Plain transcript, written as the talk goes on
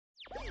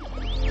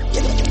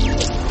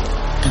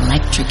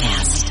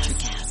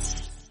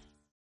Electrocast.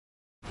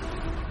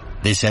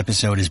 This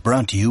episode is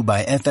brought to you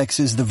by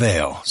FX's The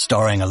Veil,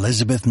 starring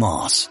Elizabeth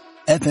Moss.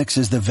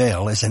 FX's The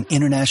Veil is an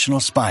international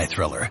spy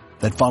thriller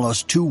that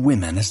follows two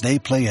women as they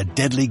play a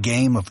deadly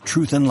game of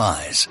truth and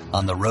lies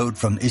on the road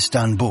from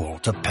Istanbul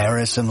to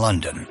Paris and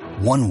London.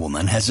 One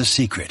woman has a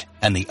secret,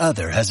 and the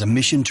other has a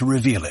mission to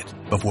reveal it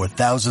before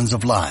thousands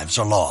of lives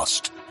are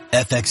lost.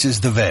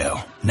 FX's The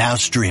Veil, now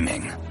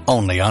streaming,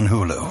 only on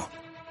Hulu.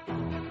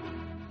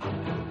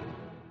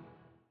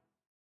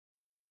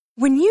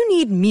 When you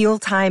need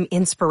mealtime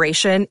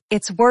inspiration,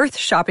 it's worth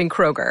shopping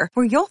Kroger,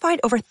 where you'll find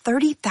over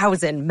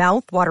 30,000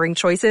 mouth-watering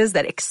choices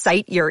that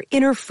excite your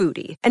inner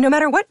foodie. And no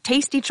matter what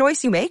tasty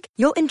choice you make,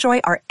 you'll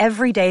enjoy our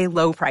everyday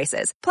low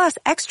prices, plus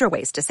extra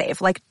ways to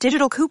save, like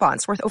digital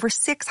coupons worth over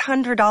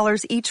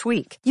 $600 each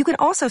week. You can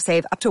also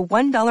save up to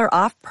 $1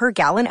 off per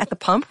gallon at the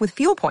pump with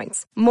fuel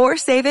points. More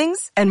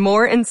savings and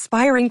more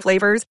inspiring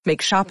flavors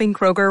make shopping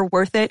Kroger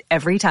worth it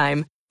every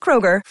time.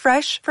 Kroger,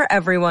 fresh for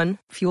everyone.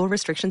 Fuel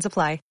restrictions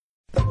apply.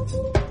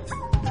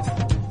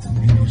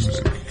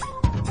 Music,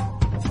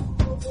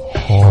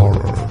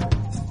 horror,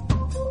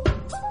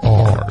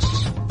 art,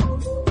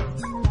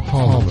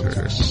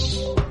 politics,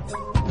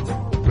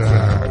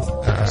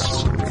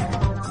 badassery.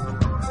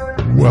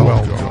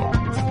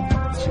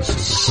 Welcome to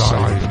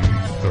Society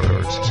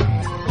 13.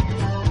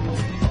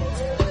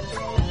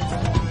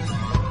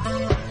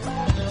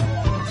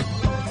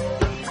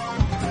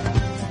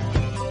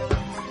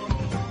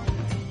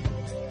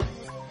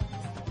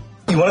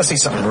 You want to see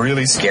something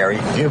really scary?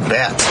 You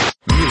bet.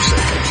 Music,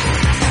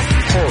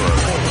 horror,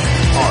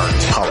 art,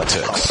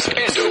 politics,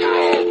 and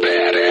overall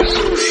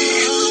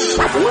badassery.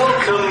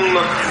 Welcome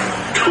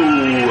to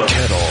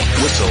Kettle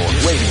Whistle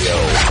Radio.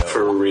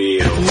 For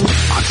real.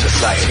 On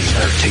Society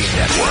 13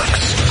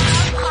 Networks.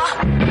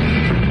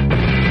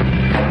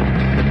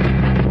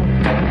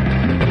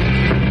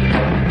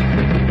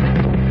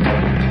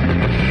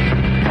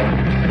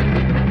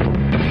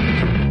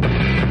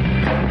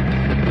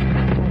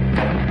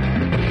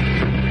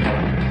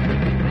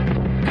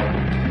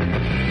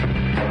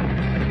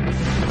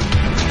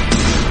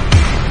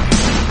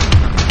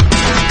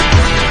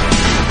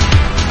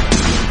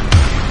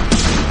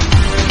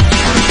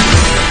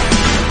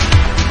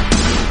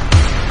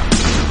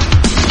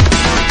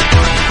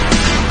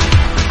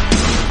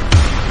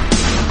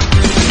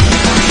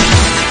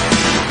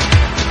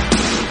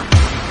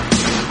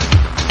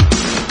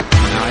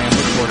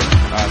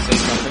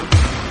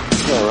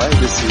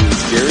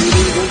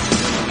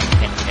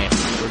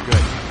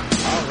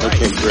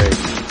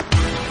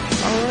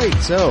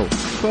 So,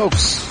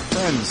 folks,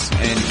 friends,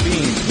 and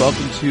fiends,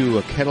 welcome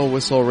to Kettle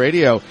Whistle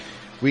Radio.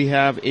 We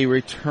have a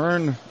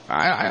return.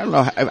 I don't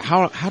know,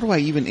 how do I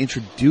even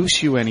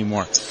introduce you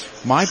anymore?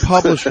 My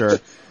publisher,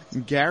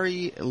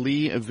 Gary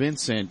Lee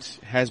Vincent,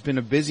 has been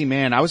a busy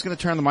man. I was going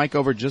to turn the mic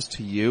over just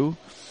to you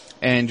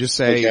and just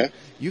say, okay.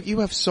 You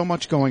have so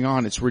much going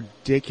on. It's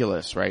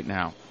ridiculous right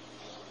now.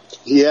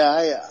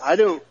 Yeah, I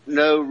don't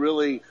know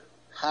really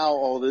how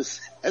all this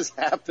has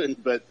happened,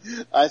 but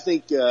I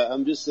think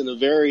I'm just in a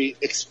very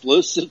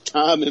explosive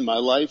time in my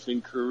life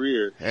and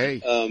career.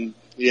 Hey.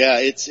 Yeah,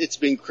 it's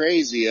been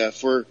crazy.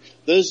 For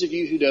those of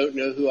you who don't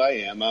know who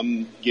I am,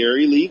 I'm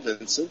Gary Lee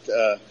Vincent.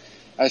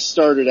 I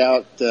started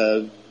out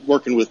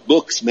working with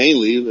books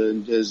mainly,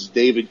 and as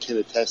David can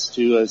attest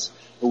to, as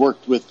I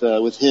worked with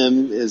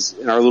him as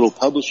in our little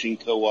publishing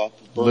co-op.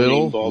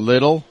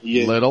 Little.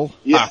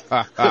 Yeah.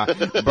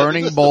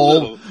 Burning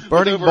Bowl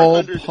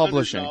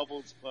Publishing.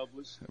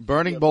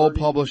 Burning Bowl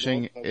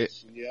Publishing.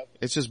 It's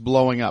just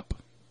blowing up.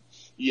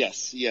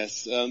 Yes.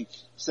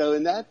 So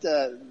in that,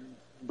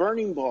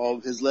 Burning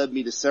Bulb has led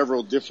me to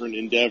several different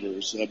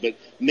endeavors, but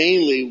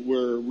mainly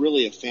we're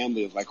really a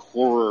family of like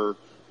horror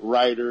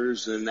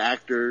writers and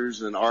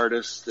actors and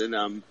artists,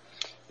 and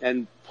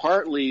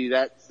partly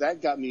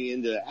that got me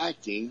into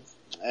acting,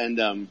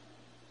 and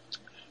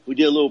we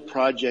did a little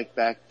project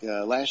back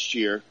last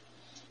year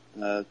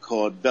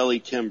called Belly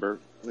Timber,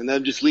 and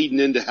I'm just leading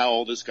into how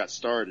all this got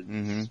started.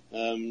 Mm-hmm.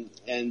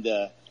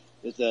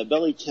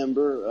 Belly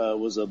Timber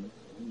was a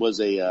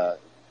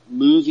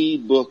movie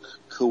book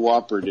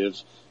cooperative,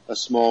 a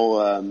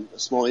small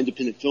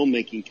independent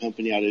filmmaking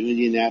company out of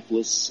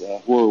Indianapolis,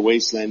 Horror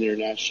Wasteland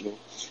International,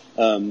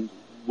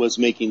 was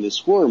making this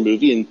horror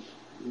movie, and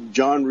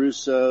John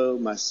Russo,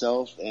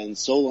 myself, and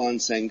Solon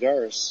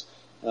Sangaris,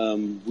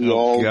 we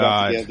all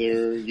got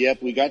together.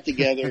 Yep, we got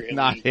together. And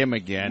Not him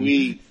again.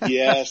 We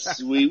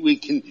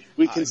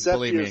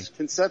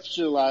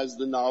conceptualized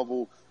the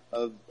novel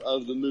of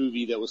the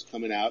movie that was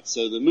coming out.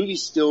 So the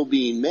movie's still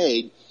being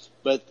made,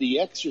 but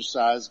the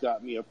exercise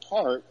got me a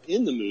part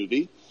in the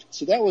movie.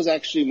 So that was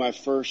actually my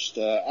first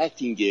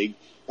acting gig.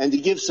 And to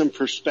give some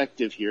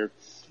perspective here,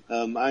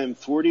 I am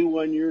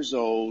 41 years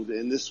old,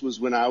 and this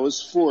was when I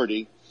was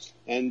 40.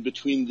 And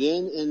between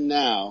then and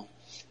now,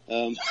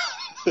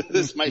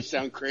 this might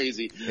sound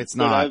crazy. It's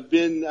not.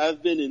 But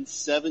I've been in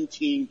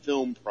 17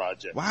 film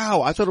projects.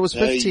 Wow, I thought it was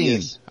 15.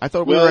 Yes. I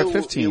thought we were at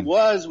 15. It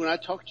was when I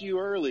talked to you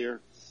earlier.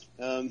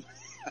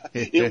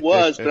 It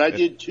was, but I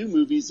did 2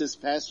 movies this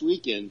past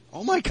weekend.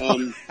 Oh my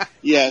God.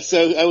 Yeah,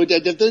 so I've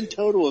done a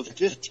total of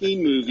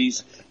 15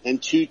 movies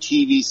and 2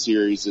 TV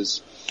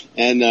series.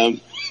 And,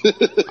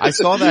 I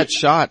saw that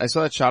shot. I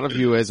saw that shot of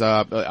you as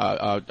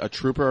a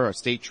trooper, a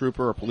state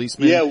trooper, a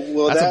policeman. Yeah,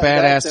 well, that's a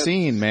badass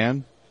scene,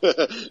 man.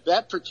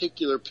 That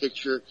particular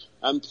picture,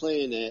 I'm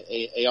playing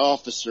a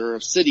officer,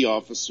 a city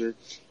officer,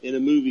 in a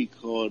movie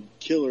called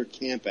Killer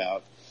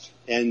Campout.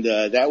 And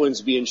that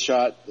one's being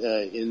shot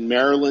in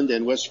Maryland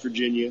and West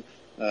Virginia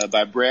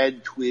by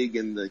Brad Twigg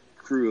and the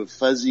crew of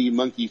Fuzzy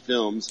Monkey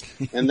Films.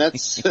 And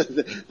that's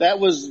that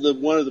was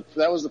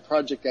the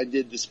project I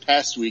did this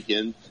past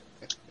weekend.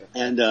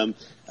 And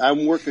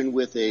I'm working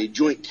with a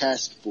joint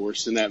task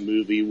force in that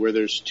movie where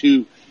there's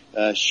 2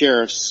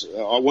 sheriffs.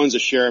 One's a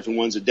sheriff and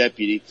one's a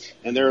deputy,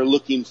 and they're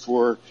looking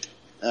for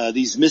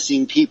these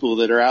missing people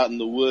that are out in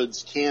the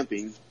woods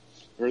camping.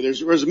 Or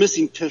there's a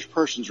missing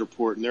persons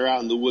report, and they're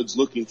out in the woods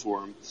looking for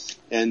them.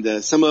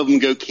 And some of them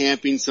go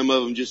camping, some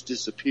of them just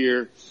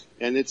disappear.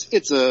 And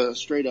it's a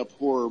straight up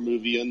horror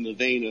movie in the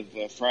vein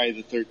of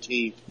Friday the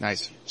 13th.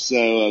 Nice.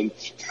 So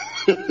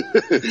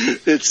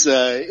it's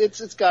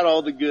got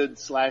all the good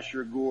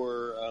slasher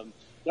gore.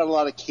 Got a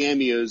lot of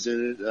cameos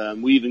in it.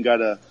 We even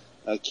got a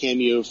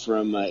cameo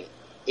from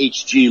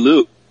H.G.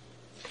 Lewis.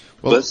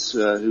 Well,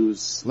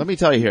 who's let me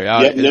tell you here,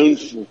 known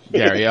for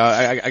Gary.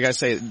 I gotta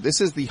say, this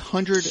is the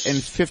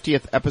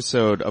 150th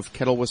episode of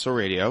Kettle Whistle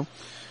Radio.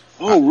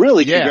 Oh,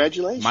 really? Yeah.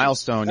 Congratulations!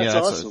 Milestone. That's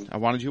awesome. I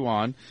wanted you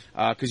on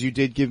because you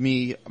did give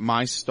me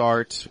my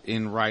start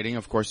in writing.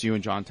 Of course, you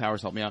and John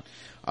Towers helped me out.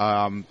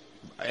 And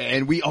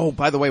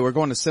by the way, we're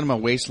going to Cinema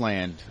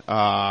Wasteland.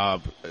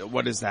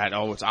 What is that?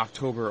 Oh, it's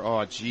October.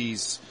 Oh,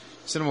 geez.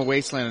 Cinema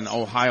Wasteland in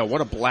Ohio.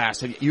 What a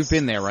blast. You've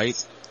been there, right?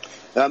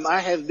 I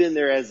have been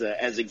there as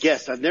a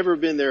guest. I've never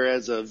been there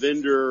as a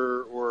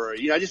vendor or,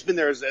 I've just been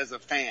there as a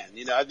fan.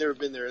 I've never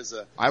been there as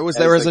a... I was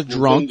there as a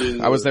drunk.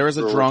 I was there as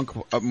a drunk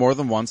more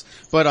than once.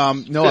 But,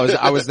 no,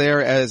 I was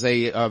there as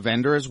a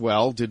vendor as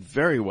well. Did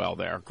very well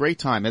there. Great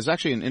time. There's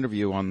actually an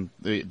interview on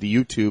the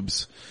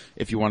YouTubes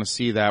if you want to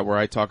see that where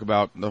I talk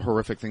about the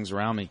horrific things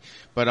around me.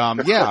 But,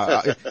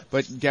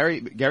 but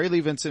Gary Lee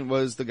Vincent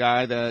was the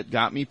guy that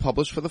got me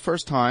published for the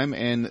first time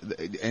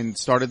and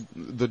started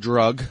the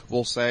drug,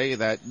 we'll say,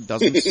 that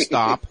doesn't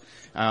stop.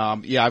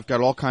 I've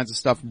got all kinds of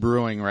stuff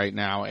brewing right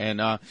now. And,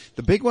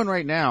 the big one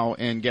right now,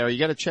 and Gary, you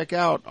gotta check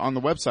out on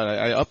the website.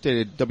 I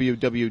updated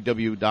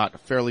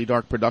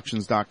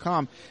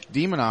www.fairlydarkproductions.com.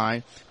 Demon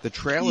Eye, the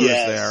trailer is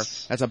there.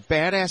 That's a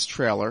badass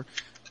trailer.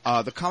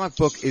 The comic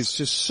book is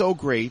just so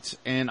great,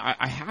 and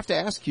I have to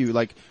ask you,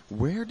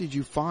 where did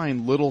you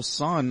find Little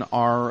Sun?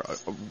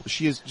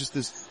 She is just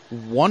this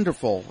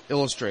wonderful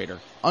illustrator,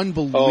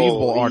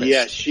 unbelievable artist.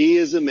 Yeah, she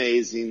is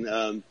amazing.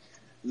 One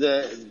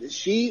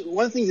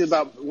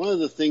of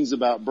the things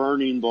about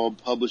Burning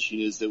Bulb Publishing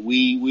is that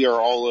we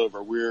are all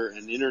over. We're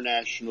an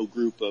international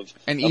group of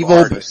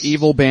artists.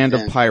 evil band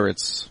of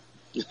pirates.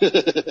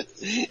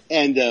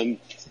 And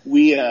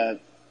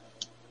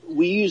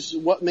we use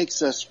what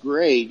makes us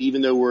great,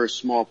 even though we're a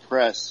small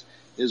press,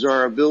 is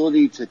our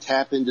ability to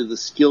tap into the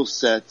skill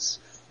sets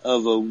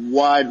of a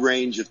wide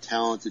range of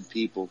talented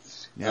people.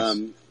 Yes.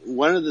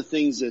 One of the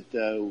things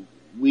that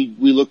we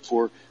look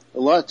for a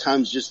lot of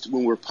times, just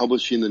when we're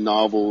publishing the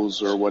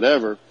novels or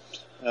whatever,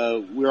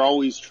 we're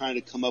always trying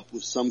to come up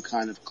with some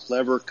kind of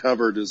clever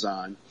cover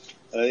design,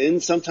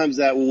 and sometimes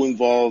that will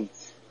involve,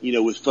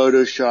 with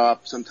Photoshop.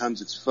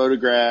 Sometimes it's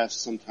photographs.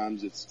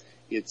 Sometimes it's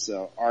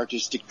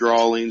artistic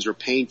drawings or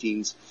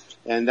paintings.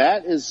 And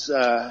that is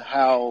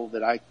how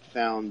that I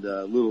found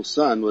Little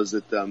Sun, was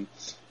that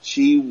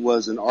she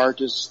was an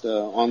artist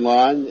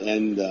online,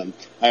 and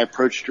I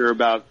approached her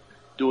about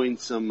doing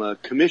some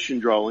commission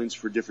drawings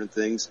for different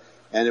things,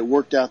 and it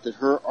worked out that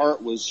her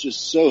art was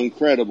just so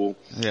incredible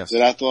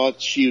that I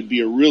thought she would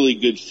be a really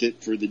good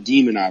fit for the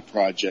Demon Eye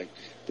project,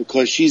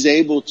 because she's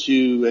able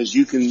to, as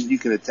you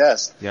can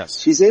attest,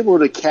 she's able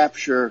to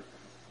capture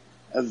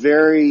a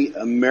very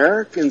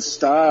American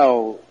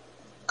style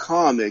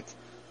comic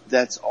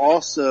that's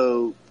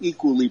also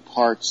equally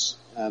parts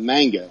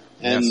manga.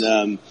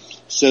 And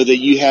so that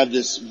you have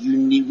this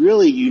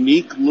really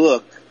unique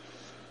look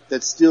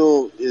that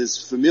still is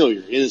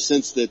familiar, in a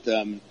sense that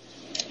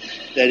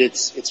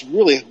it's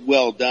really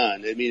well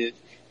done. I mean,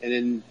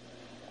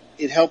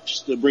 it helps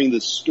to bring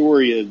the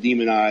story of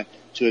Demon Eye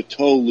to a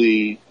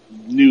totally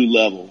new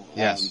level.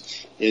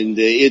 Yes. And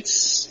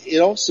it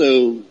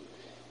also,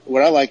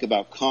 what I like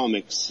about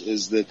comics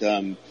is that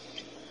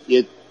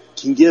it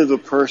can give a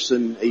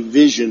person a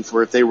vision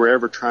for if they were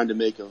ever trying to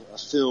make a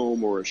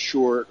film or a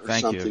short or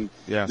something.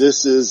 Yes.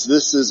 This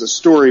is a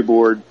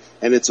storyboard,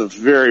 and it's a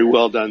very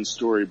well done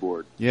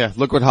storyboard. Yeah,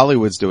 look what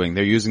Hollywood's doing.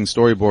 They're using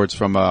storyboards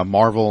from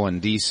Marvel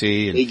and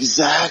DC. And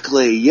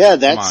exactly. Yeah,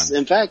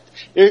 in fact,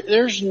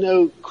 there's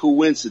no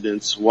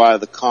coincidence why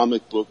the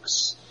comic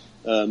books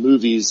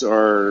movies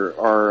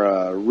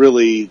are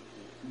really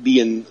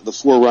being the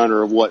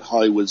forerunner of what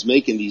Hollywood's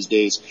making these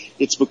days.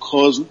 It's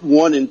because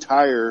one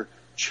entire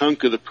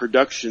chunk of the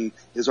production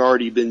has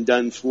already been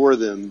done for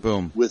them.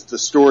 Boom. With the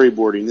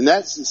storyboarding. And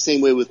that's the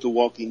same way with The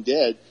Walking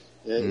Dead.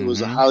 It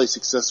was a highly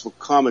successful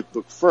comic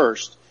book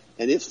first,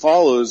 and it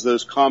follows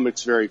those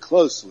comics very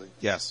closely.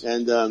 Yes.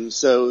 And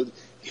so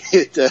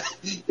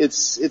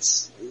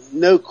it's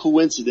no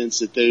coincidence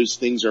that those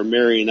things are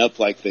marrying up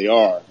like they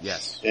are.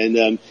 Yes.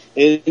 And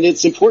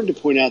it's important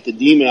to point out that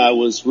Demon Eye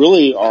was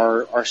really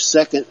our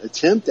second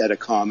attempt at a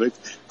comic,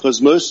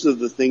 because most of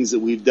the things that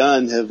we've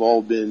done have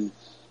all been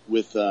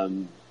with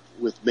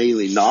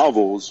mainly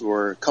novels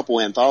or a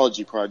couple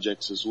anthology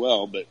projects as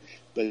well. But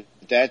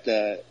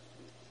that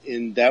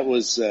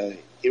was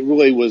it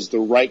really was the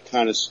right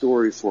kind of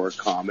story for a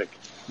comic.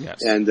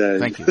 Yes. And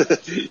thank you.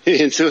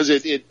 and so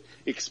it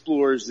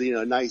explores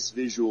a nice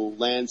visual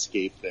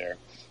landscape there.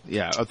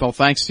 Yeah, well,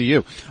 thanks to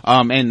you.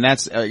 And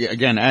that's,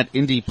 again, at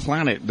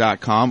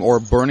indieplanet.com or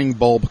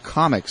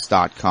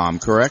burningbulbcomics.com,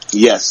 correct?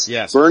 Yes.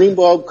 Yes.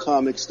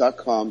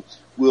 burningbulbcomics.com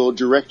will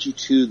direct you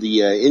to the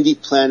Indie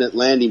Planet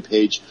landing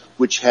page,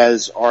 which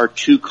has our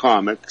two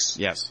comics.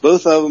 Yes.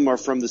 Both of them are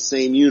from the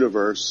same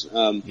universe.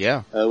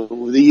 Yeah.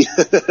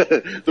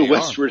 The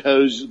Westward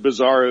Ho's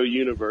Bizarro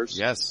universe.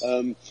 Yes.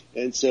 And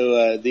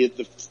so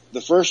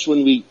the first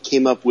one we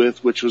came up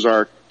with, which was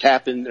our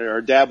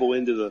dabble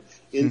into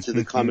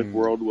the comic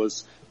world,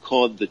 was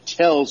called The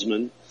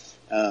Talisman.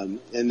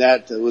 And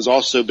that was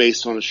also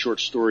based on a short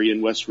story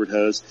in Westward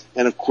Ho's.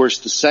 And of course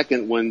the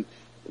second one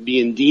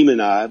being Demon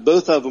Eye.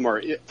 Both of them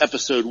are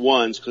episode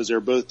ones because they're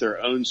both their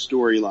own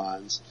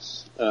storylines.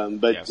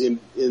 But yes.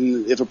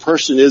 if a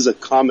person is a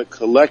comic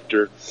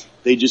collector,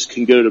 they just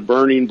can go to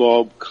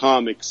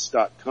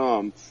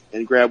burningbulbcomics.com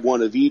and grab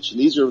one of each. And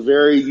these are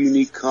very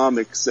unique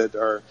comics that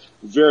are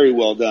very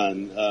well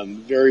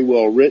done, very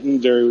well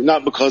written,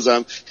 not because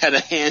I had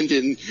a hand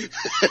in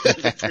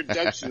the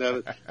production of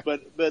it,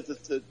 but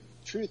the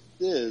truth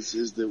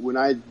is that when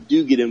I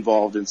do get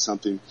involved in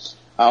something,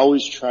 I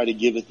always try to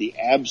give it the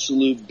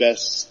absolute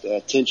best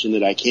attention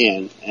that I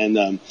can, and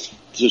that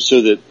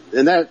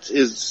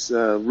is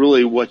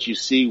really what you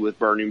see with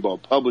Burning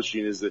Bulb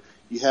Publishing, is that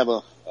you have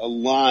a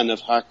line of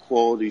high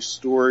quality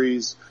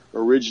stories,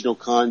 original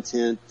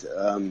content,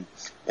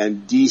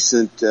 and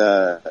decent.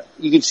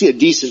 You can see a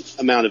decent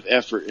amount of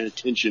effort and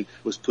attention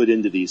was put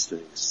into these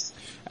things.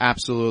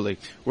 Absolutely.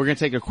 We're going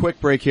to take a quick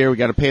break here. We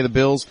got to pay the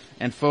bills,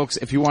 and folks,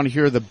 if you want to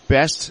hear the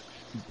best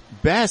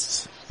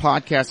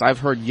podcast I've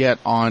heard yet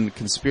on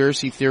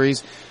conspiracy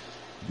theories,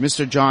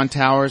 Mr. John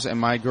Towers and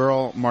my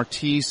girl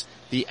Martise,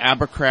 the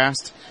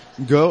Abacrast,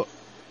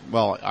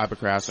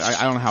 Abacrast,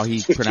 I don't know how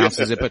he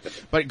pronounces it,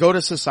 but go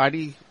to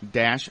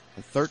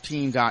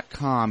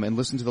society-13.com and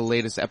listen to the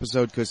latest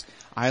episode, because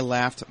I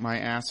laughed my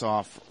ass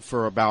off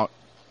for about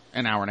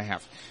an hour and a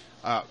half.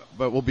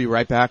 But we'll be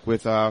right back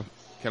with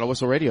Kettle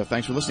Whistle Radio.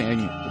 Thanks for listening,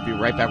 and we'll be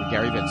right back with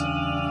Gary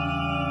Vincent.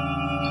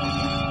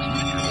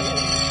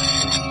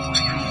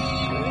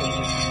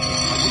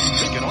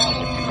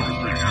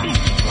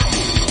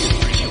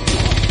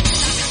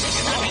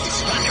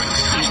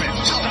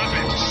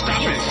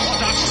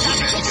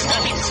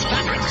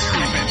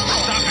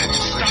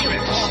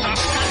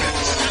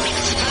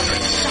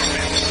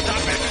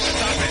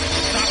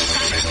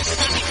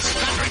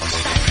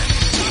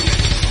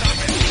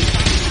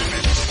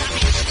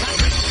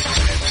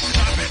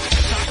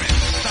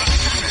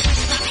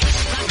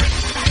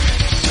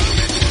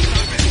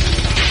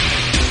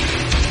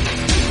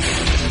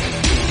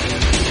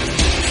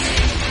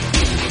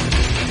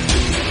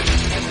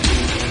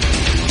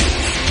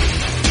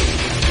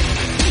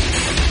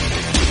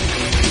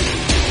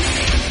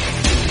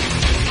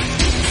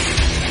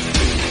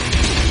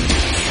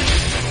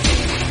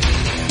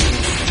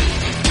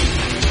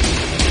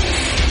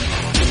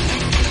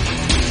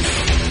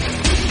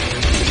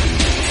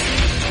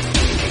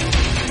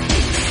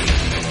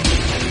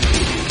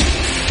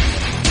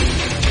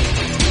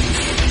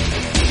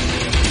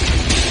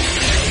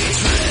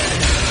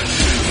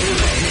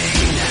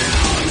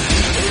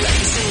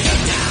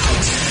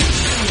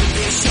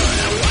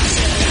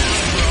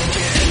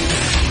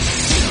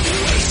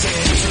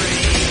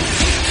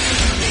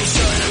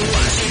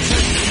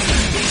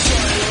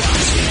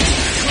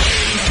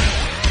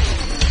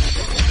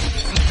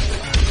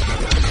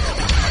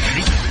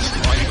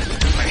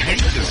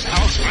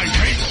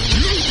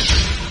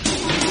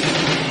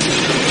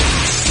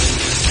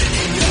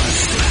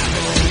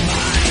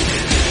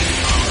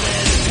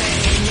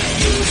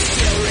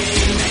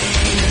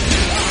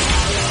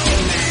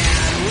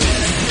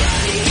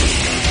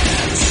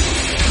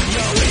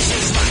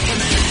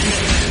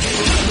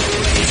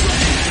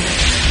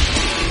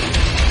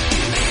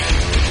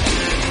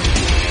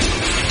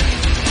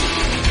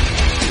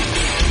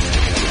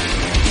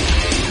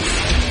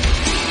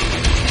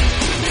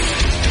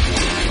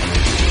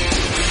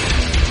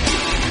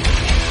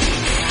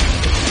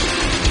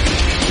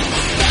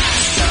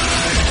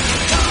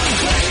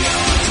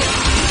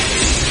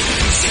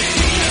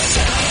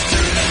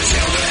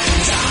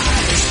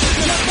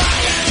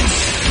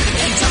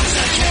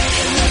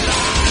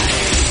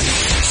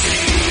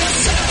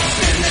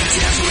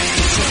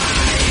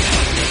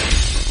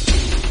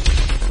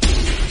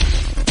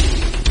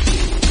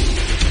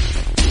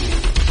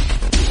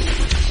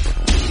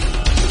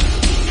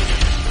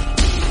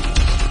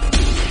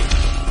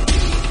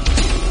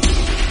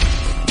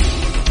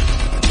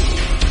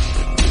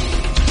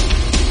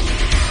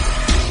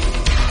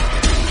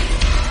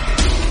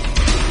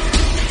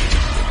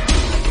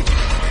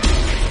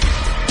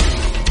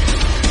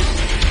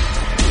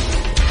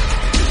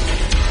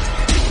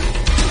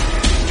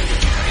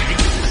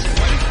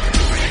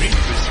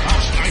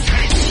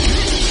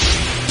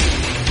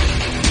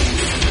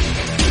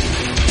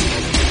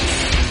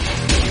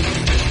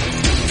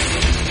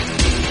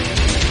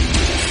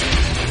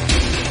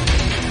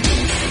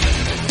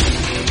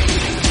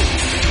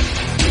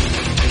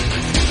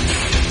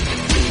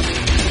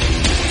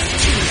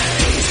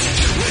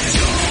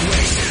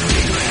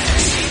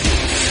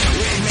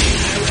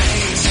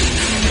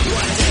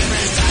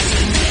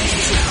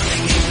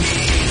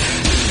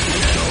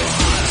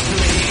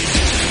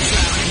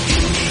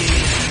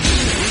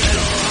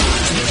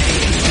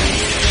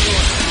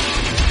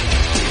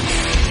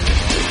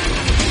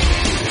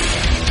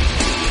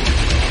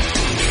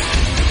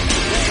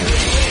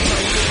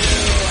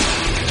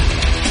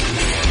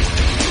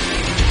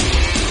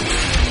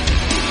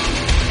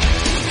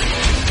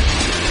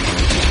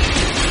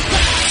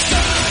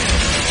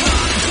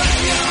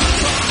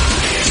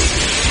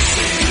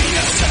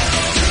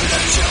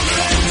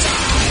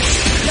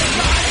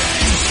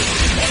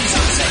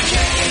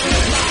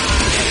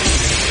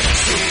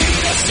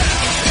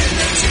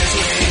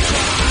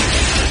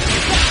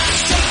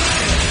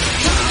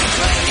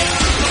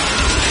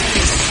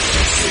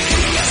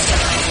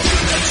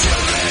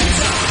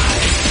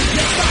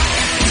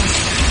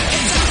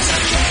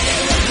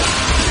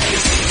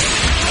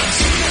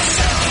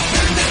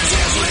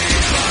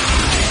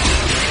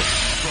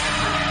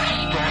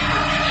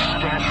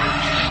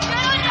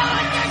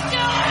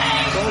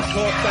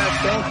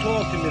 Don't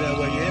talk to me that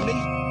way, you hear me?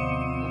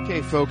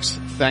 Okay, folks,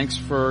 thanks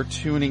for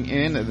tuning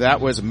in. That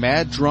was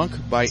Mad Drunk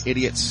by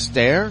Idiot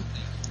Stare,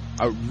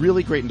 a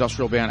really great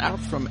industrial band out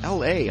from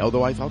L.A.,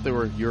 although I thought they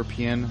were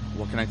European.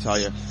 What can I tell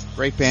you?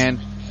 Great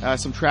band.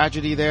 Some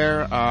tragedy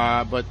there,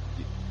 but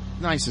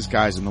nicest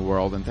guys in the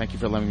world, and thank you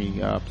for letting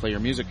me play your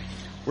music.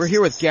 We're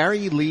here with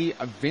Gary Lee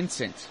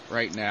Vincent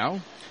right now,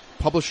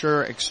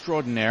 publisher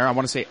extraordinaire. I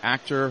want to say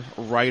actor,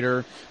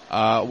 writer.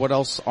 What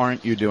else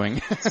aren't you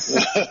doing?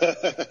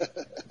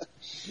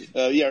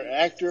 Yeah,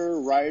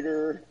 actor,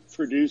 writer,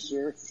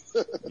 producer.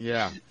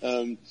 Yeah.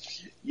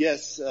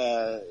 Yes.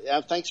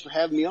 Thanks for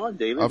having me on,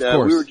 David. Of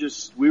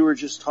course. We were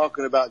just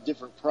talking about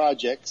different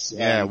projects.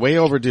 Yeah, way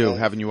overdue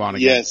having you on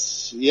again.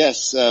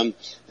 Yes.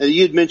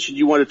 You had mentioned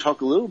you wanted to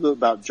talk a little bit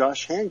about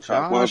Josh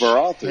Hancock, one of our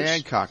authors.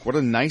 Hancock, what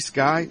a nice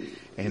guy.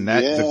 And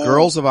The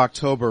Girls of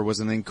October was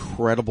an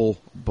incredible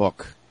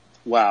book.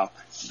 Wow.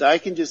 I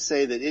can just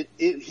say that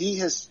he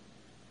has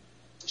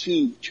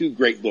two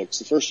great books.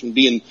 The first one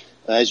being,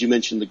 as you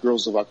mentioned, The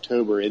Girls of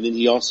October, and then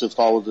he also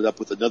followed it up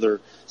with another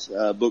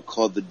book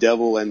called The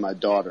Devil and My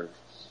Daughter.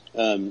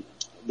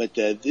 But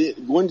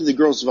going to The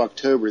Girls of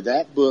October,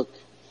 that book,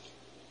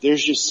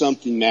 there's just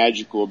something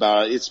magical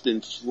about it. It's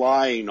been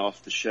flying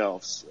off the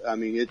shelves. I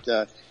mean,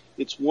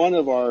 it's one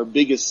of our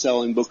biggest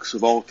selling books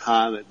of all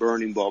time at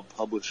Burning Bulb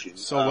Publishing.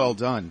 So well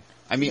done.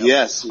 I mean,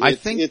 yes, I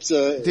think it's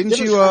a didn't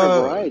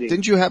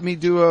you have me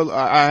do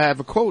I have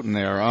a quote in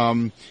there.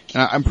 And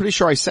I'm pretty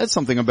sure I said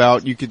something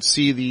about you could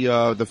see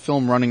the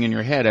film running in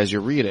your head as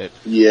you read it.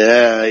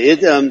 Yeah,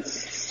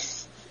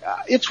 it's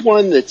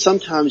one that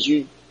sometimes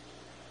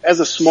as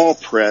a small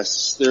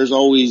press, there's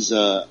always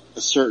a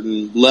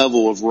certain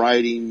level of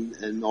writing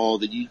and all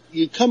that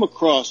you come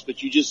across,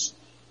 but you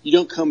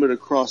don't come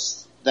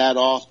across that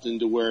often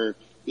to where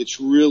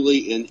it's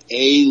really an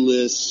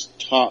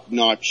A-list,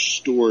 top-notch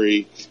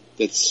story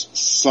that's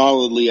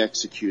solidly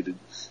executed.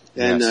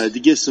 And to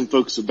give some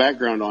folks a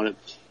background on it,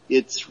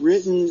 it's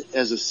written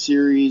as a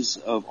series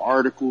of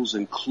articles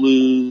and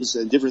clues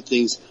and different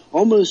things,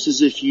 almost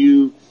as if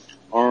you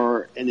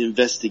are an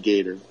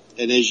investigator.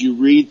 And as you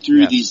read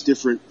through these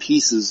different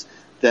pieces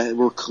that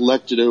were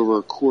collected over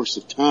a course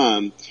of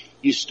time,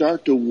 you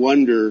start to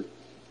wonder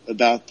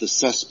about the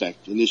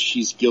suspect and if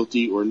she's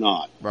guilty or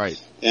not.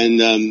 Right. And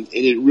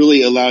it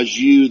really allows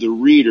you, the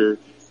reader,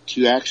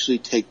 to actually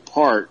take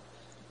part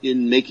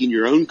in making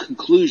your own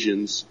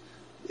conclusions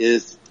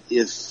if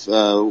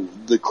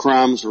the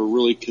crimes were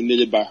really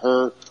committed by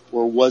her,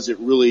 or was it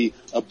really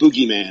a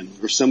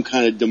boogeyman or some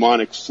kind of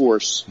demonic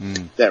force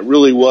that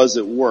really was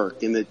at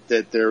work, and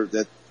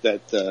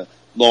that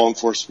law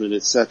enforcement,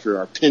 etc.,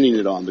 are pinning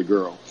it on the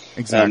girl.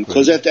 Exactly.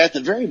 Because at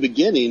the very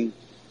beginning,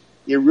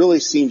 it really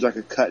seems like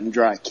a cut and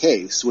dry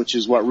case, which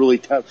is what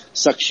really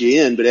sucks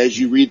you in. But as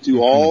you read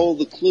through all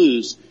the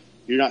clues,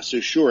 you're not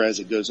so sure as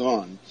it goes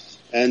on.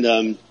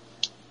 And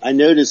I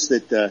noticed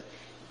that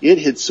it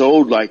had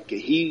sold, like,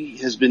 he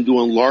has been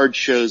doing large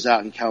shows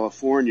out in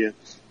California.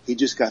 He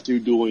just got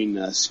through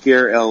doing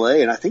Scare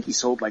LA, and I think he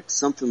sold like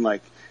something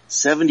like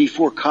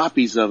 74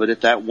 copies of it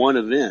at that one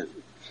event,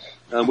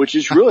 which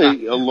is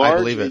really a large. I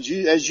believe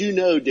it. As you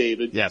know,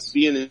 David. Yes.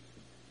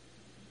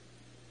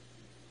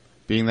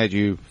 Being that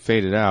you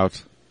faded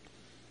out.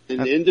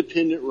 An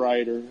independent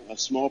writer, a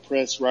small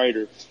press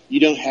writer,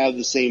 you don't have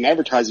the same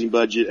advertising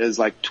budget as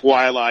like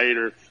Twilight,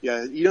 or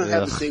you don't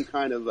have the same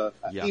kind of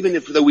even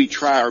though we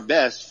try our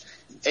best.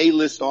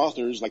 A-list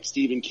authors like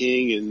Stephen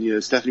King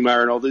and Stephanie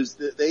Meyer and all those,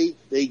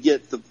 they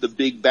get the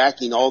big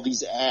backing, all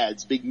these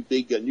ads, big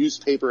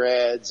newspaper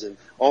ads, and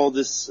all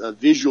this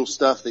visual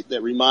stuff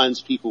that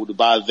reminds people to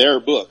buy their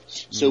book.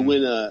 So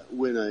when a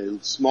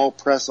small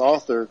press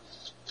author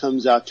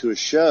comes out to a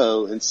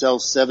show and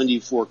sells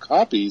 74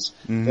 copies,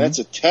 that's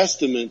a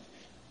testament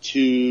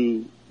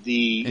to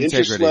the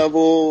interest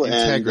level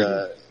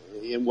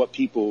and what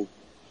people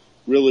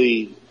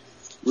really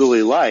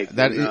like.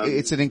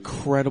 It's an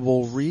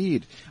incredible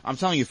read. I'm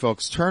telling you,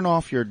 folks, turn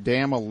off your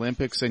damn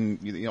Olympics, and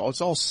it's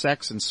all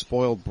sex and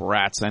spoiled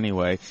brats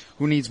anyway.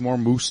 Who needs more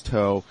moose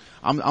toe?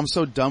 I'm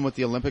so done with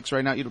the Olympics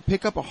right now.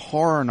 Pick up a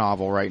horror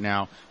novel right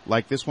now,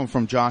 like this one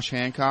from Josh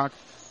Hancock,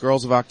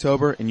 Girls of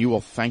October, and you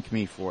will thank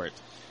me for it.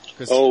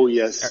 Oh,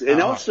 yes. And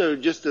also,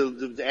 just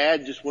to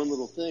add just one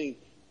little thing,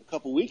 a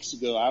couple weeks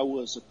ago, I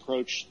was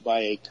approached by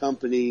a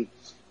company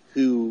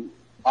who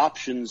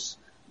options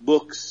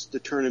books to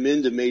turn them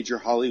into major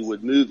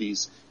Hollywood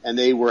movies, and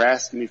they were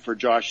asking me for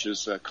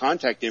Josh's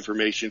contact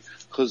information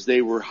because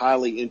they were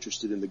highly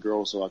interested in The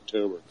Girls of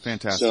October.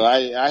 Fantastic. So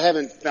I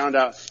haven't found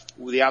out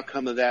the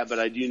outcome of that, but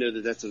I do know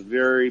that that's a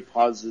very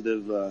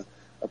positive,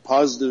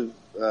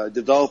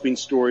 developing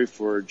story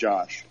for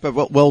Josh.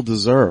 But well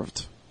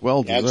deserved.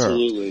 Well deserved.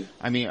 Absolutely.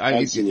 I mean,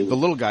 the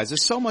little guys,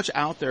 there's so much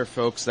out there,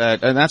 folks,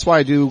 and that's why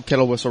I do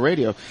Kettle Whistle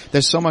Radio.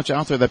 There's so much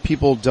out there that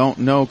people don't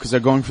know because they're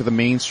going for the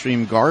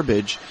mainstream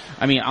garbage.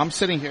 I mean, I'm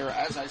sitting here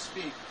as I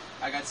speak.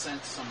 I got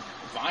sent some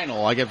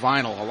vinyl. I get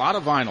vinyl, a lot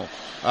of vinyl.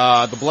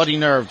 The Bloody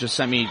Nerve just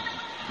sent me,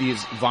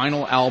 these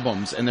vinyl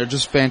albums, and they're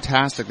just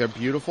fantastic. They're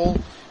beautiful,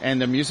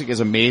 and the music is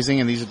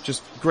amazing, and these are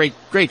just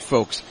great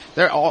folks.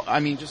 They're all,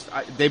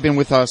 they've been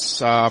with us,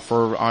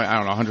 for, I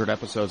don't know, 100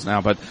 episodes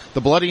now, but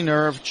The Bloody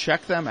Nerve,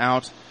 check them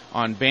out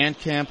on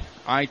Bandcamp,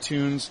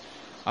 iTunes.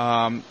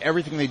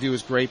 Everything they do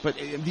is great, but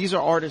these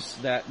are artists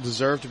that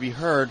deserve to be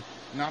heard,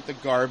 not the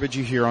garbage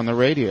you hear on the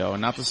radio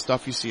and not the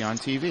stuff you see on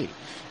TV.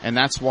 And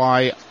that's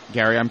why,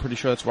 Gary, I'm pretty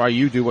sure that's why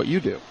you do what you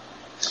do.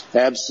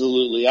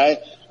 Absolutely. I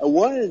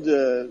wanted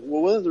to,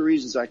 one of the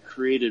reasons I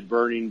created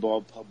Burning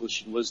Bulb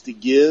Publishing was to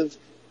give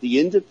the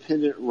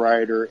independent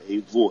writer a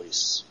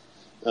voice.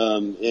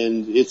 And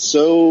it's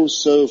so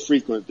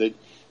frequent that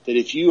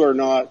if you are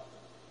not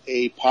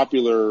a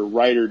popular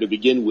writer to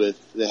begin with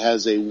that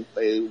has a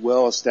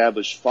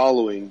well-established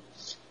following,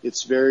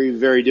 it's very,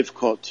 very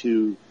difficult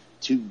to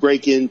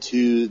break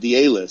into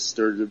the A-list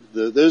or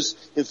those.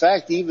 In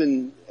fact,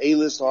 even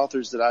A-list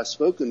authors that I've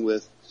spoken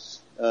with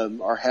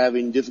are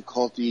having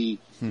difficulty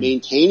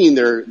maintaining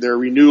their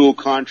renewal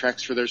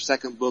contracts for their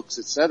second books,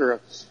 etc.,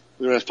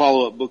 their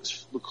follow-up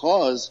books,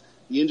 because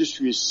the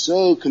industry is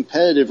so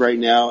competitive right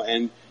now,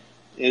 and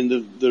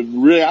the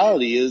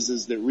reality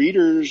is that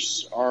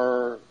readers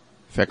are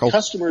fickle.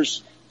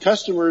 Customers,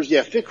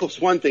 yeah, fickle's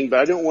one thing, but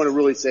I don't want to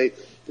really say.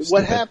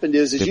 What happened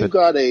is you've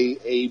got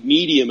a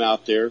medium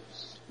out there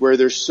where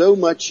there's so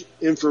much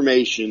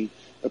information.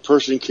 A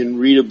person can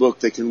read a book,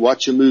 they can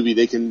watch a movie,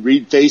 they can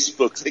read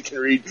Facebook, they can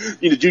read,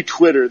 do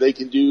Twitter, they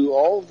can do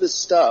all of this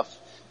stuff.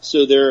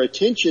 So their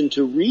attention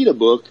to read a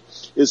book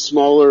is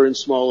smaller and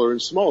smaller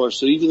and smaller.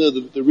 So even though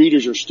the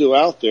readers are still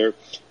out there,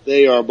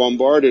 they are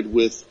bombarded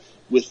with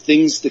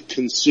things to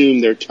consume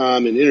their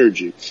time and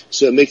energy.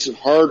 So it makes it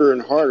harder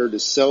and harder to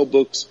sell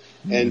books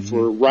and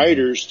for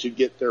writers to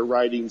get their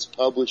writings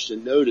published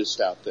and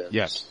noticed out there.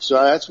 Yes. So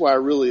that's why I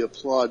really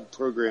applaud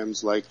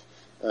programs like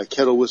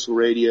Kettle Whistle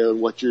Radio, and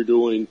what you're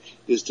doing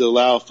is to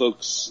allow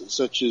folks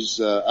such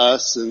as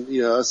us and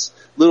us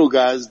little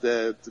guys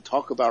to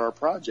talk about our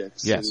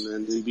projects. Yes.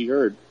 and to be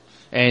heard.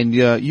 And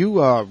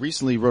you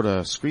recently wrote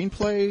a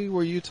screenplay.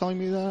 Were you telling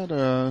me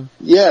that?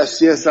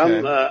 Yes.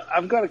 Okay.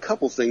 I've got a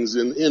couple things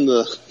in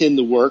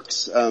the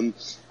works.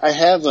 I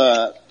have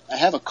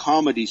a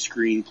comedy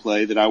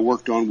screenplay that I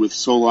worked on with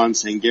Solon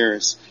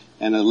Sangaris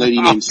and a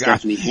lady named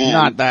Stephanie Hand.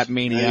 Not that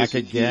maniac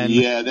again.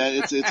 Yeah,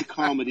 it's a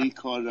comedy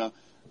called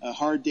A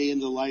Hard Day in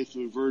the Life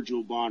of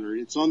Virgil Bonner.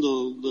 It's on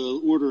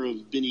the order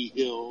of Benny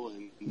Hill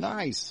and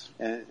nice.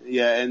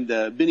 And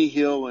Benny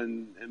Hill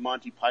and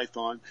Monty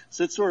Python.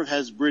 So it sort of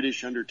has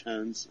British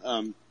undertones.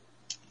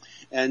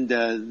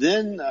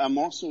 Then I'm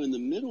also in the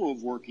middle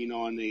of working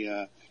on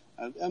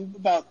I'm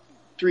about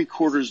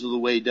 3/4 of the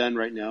way done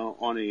right now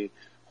on a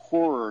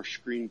horror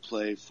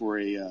screenplay for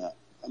a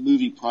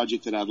movie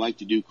project that I'd like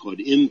to do called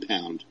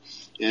Impound.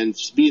 And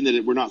being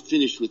that we're not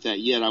finished with that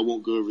yet, I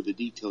won't go over the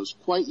details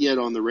quite yet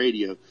on the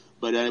radio,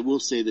 but I will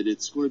say that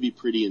it's going to be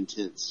pretty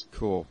intense.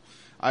 Cool.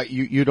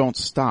 You don't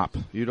stop.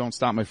 You don't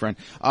stop, my friend.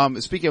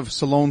 Speaking of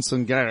Solon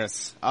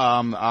Sangaris,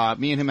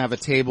 me and him have a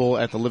table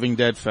at the Living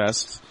Dead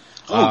Fest.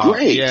 Oh,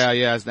 great.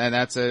 Yeah. And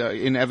that's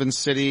in Evans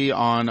City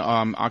on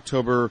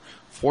October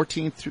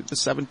 14th through the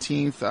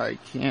 17th. I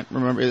can't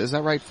remember. Is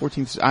that right?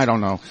 14th? I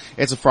don't know.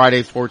 It's a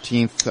Friday,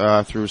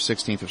 14th through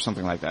 16th or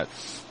something like that.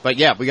 But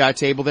yeah, we got a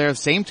table there.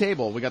 Same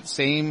table. We got the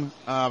same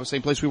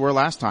place we were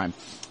last time.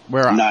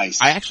 Where nice.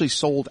 I actually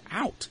sold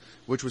out,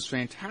 which was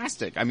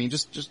fantastic. I mean,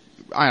 just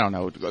I don't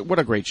know. What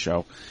a great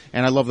show.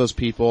 And I love those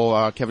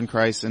people, Kevin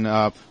Kreis. And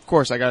of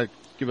course, I got to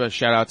give a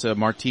shout out to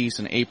Martise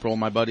and April,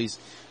 my buddies,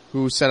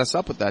 who set us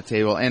up with that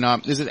table. And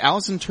is it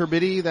Allison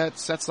Turbiddy that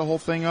sets the whole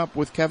thing up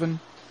with Kevin?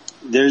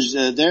 There's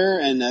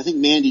and I think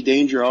Mandy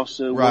Danger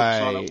also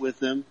works on it with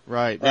them.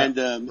 Right.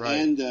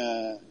 And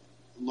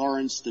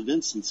Lawrence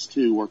DeVincent's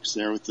too works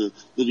there with the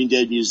Living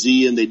Dead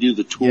Museum. They do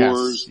the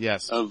tours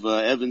of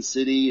Evans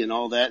City and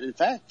all that. In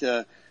fact,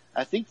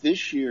 I think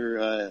this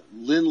year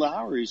Lynn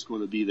Lowry's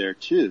going to be there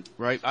too.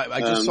 Right.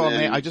 I just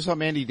saw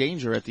Mandy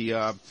Danger at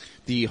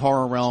the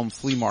Horror Realm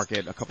flea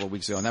market a couple of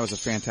weeks ago, and that was a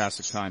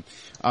fantastic time.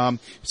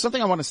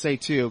 Something I want to say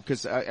too,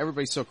 because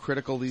everybody's so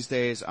critical these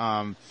days,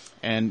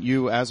 and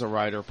you as a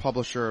writer,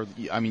 publisher,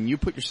 I mean, you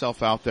put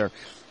yourself out there.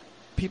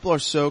 People are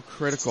so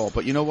critical,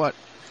 but you know what?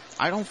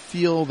 I don't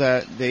feel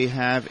that they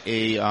have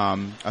a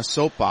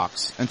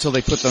soapbox until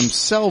they put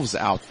themselves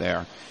out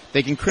there.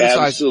 They can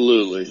criticize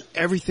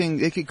everything.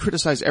 They can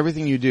criticize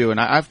everything you do. And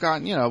I've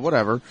got,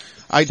 whatever.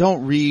 I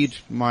don't read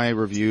my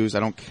reviews.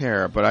 I don't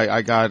care. But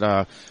I got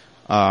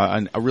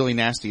a really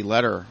nasty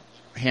letter,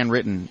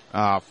 handwritten,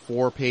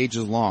 4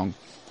 pages long,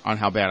 on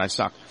how bad I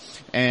suck.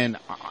 And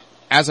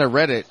as I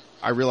read it,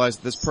 I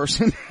realized this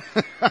person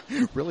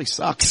really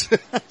sucks.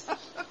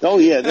 Oh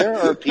yeah, there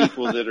are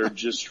people that are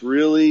just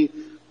really,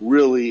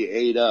 really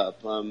ate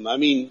up. I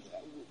mean,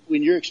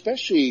 when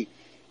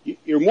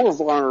you're more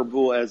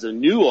vulnerable as a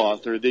new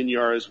author than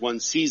you are as one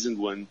seasoned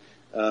one.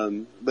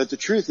 But the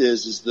truth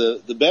is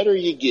the better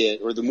you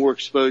get, or the more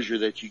exposure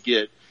that you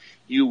get,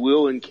 you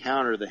will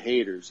encounter the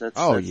haters. That's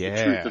the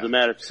truth of the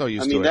matter. So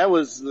used to it. That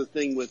was the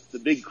thing with the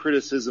big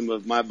criticism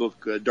of my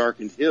book,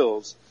 Darkened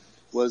Hills,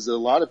 was a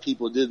lot of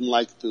people didn't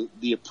like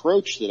the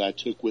approach that I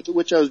took with it,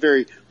 which I was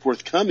very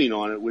forthcoming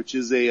on it, which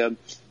is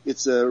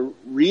it's a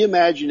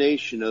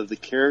reimagination of the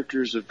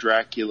characters of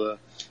Dracula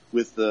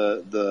with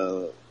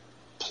the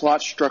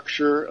plot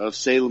structure of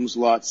Salem's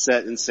Lot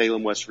set in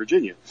Salem, West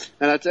Virginia.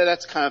 And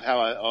that's kind of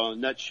how in a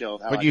nutshell,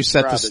 how But I you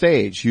set the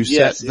stage. You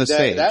set the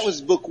stage. That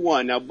was book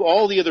one. Now,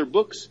 all the other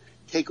books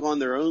take on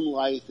their own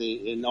life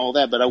and all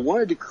that, but I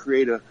wanted to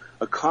create a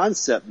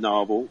concept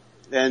novel.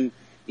 And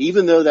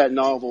even though that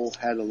novel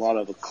had a lot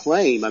of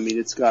acclaim, I mean,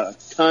 it's got a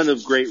ton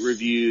of great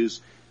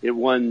reviews. It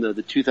won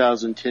the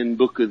 2010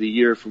 Book of the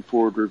Year from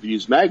Forward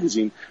Reviews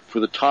magazine for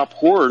the top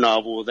horror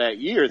novel of that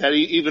year. That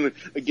even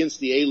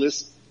against the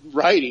A-list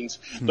writings.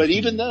 But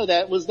even though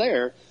that was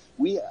there,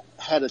 we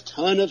had a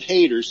ton of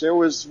haters. There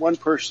was one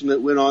person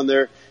that went on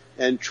there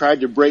and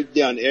tried to break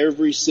down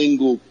every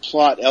single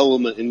plot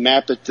element and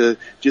map it to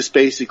just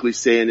basically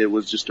saying it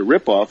was just a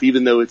ripoff,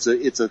 even though it's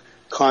a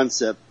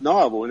concept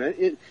novel.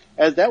 And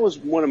that was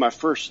one of my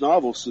first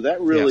novels, so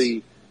that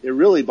really, it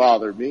really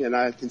bothered me. And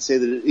I can say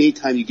that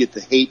anytime you get the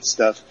hate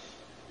stuff,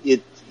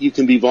 you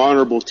can be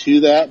vulnerable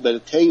to that. But I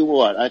tell you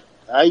what,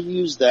 I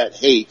use that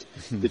hate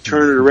to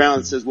turn it around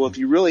and says, well, if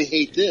you really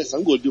hate this,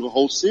 I'm going to do a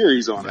whole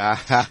series on it.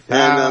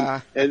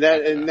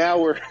 and now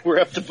we're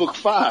up to book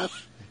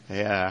 5.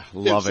 Yeah,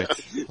 love it.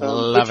 Which,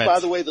 by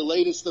the way, the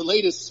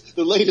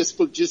latest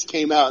book just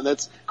came out, and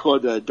that's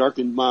called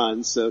Darkened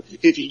Minds. So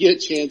if you get a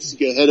chance, you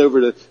go head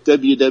over to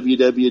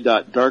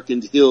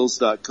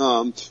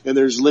www.darkenedhills.com, and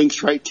there's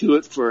links right to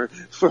it for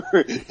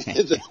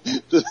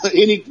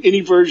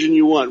any version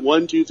you want,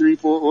 1, 2, 3,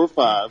 4, or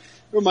 5.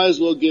 Or might as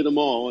well get them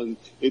all, and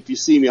if you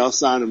see me, I'll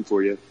sign them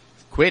for you.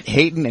 Quit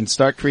hating and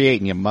start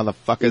creating, you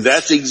motherfuckers.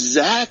 That's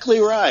exactly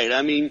right.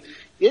 I mean,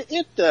 they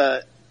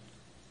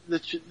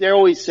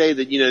always say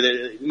that,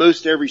 that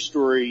most every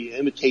story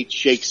imitates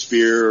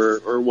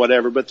Shakespeare or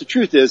whatever, but the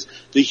truth is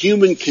the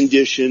human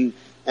condition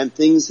and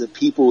things that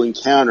people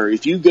encounter,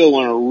 if you go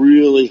on a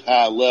really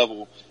high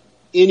level,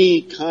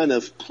 any kind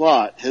of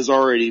plot has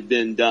already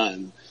been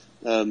done,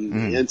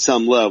 at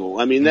some level.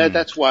 I mean,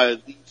 that's why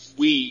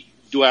we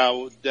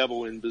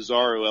dabble in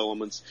bizarro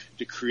elements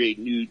to create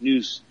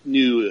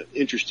new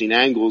interesting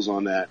angles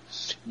on that.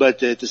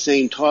 But at the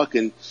same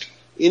token,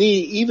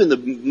 even the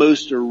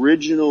most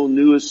original,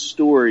 newest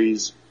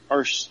stories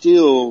are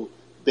still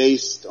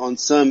based on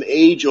some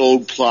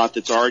age-old plot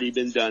that's already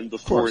been done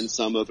before in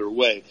some other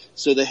way.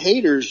 So the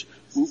haters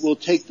will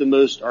take the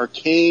most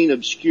arcane,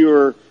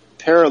 obscure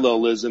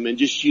parallelism and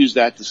just use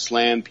that to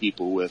slam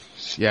people with.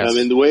 Yes.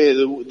 In the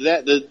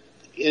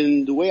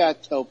way I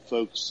tell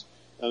folks,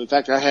 in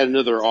fact, I had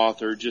another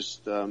author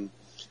just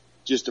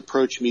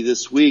approach me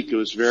this week. It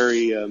was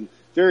very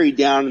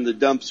down in the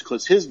dumps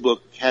because his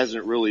book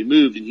hasn't really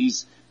moved, and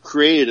he's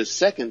created a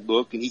second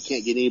book, and he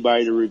can't get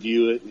anybody to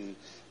review it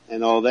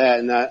and all that.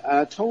 And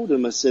I told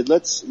him, I said,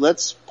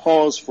 let's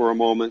pause for a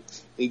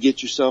moment and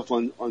get yourself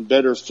on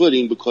better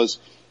footing, because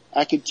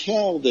I could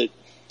tell that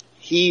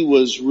he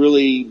was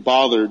really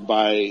bothered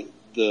by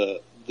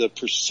the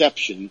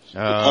perception, the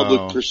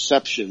public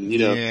perception,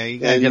 Yeah, you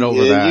gotta get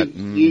over that.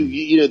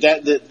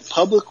 That the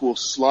public will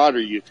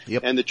slaughter you.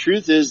 Yep. And the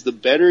truth is, the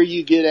better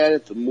you get at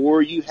it, the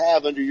more you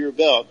have under your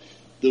belt,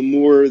 the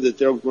more that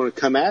they're going to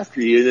come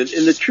after you.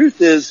 And the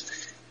truth is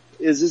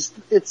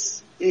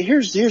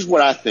here's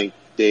what I think,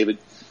 David.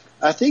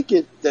 I think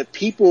that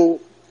people,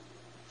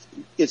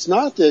 it's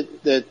not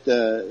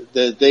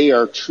that they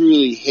are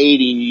truly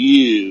hating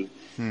you.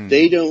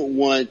 They don't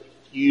want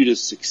you to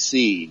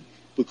succeed,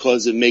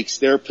 because it makes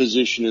their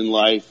position in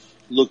life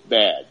look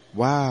bad.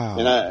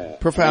 Wow.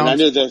 Profound. And I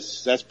know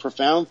that's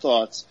profound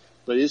thoughts,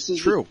 but this is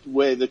true.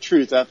 The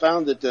truth. I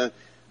found that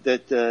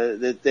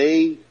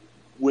they,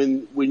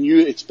 when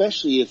you,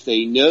 especially if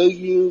they know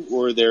you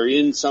or they're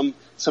in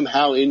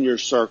somehow in your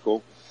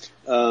circle,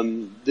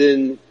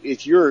 then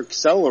if you're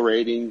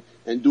accelerating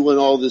and doing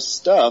all this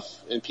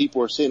stuff and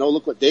people are saying, oh,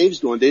 look what Dave's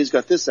doing. Dave's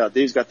got this out.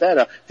 Dave's got that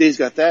out. Dave's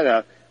got that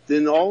out.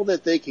 Then all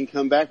that they can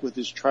come back with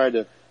is try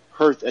to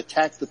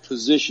attack the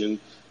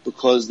position,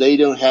 because they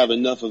don't have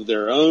enough of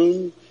their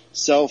own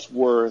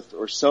self-worth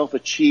or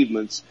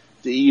self-achievements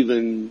to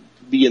even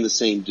be in the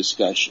same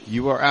discussion.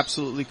 You are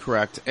absolutely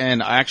correct.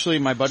 And actually,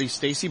 my buddy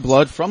Stacy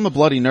Blood from the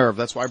Bloody Nerve,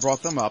 that's why I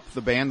brought them up, the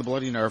band The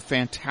Bloody Nerve,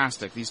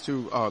 fantastic. These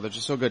two, they're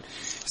just so good,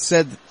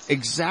 said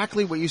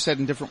exactly what you said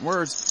in different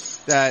words,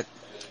 that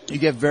you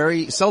get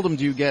very seldom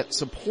do you get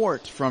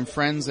support from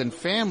friends and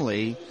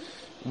family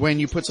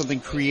when you put something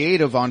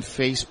creative on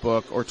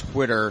Facebook or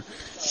Twitter.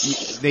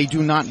 They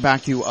do not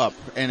back you up.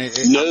 And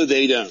no,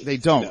 they don't. They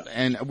don't. No.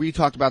 And we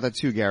talked about that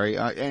too, Gary.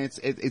 And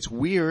it's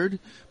weird,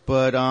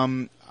 but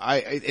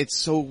it's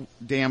so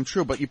damn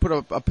true. But you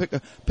put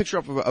a picture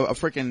up of a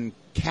freaking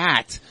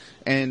cat,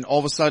 and all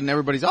of a sudden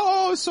everybody's,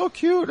 oh, it's so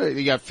cute.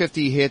 You got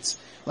 50 hits.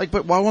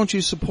 But why won't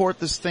you support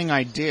this thing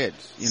I did,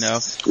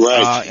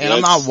 Right. And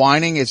I'm not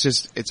whining,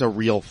 it's a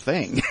real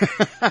thing.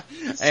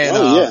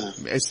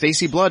 And,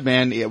 Stacy Blood,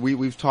 man,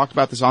 we've talked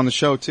about this on the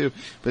show too,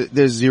 but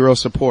there's zero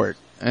support.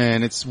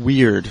 and it's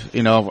weird.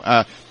 You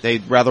know,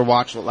 they'd rather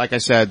watch, like I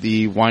said,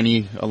 the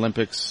whiny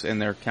Olympics in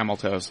their camel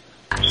toes.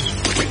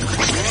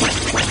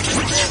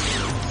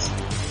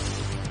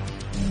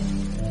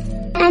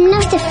 I'm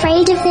not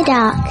afraid of the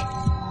dark,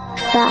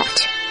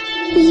 but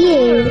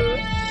you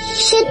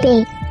should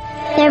be.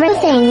 There are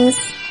things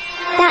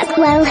that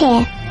dwell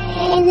here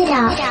in the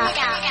dark.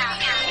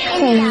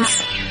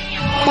 Things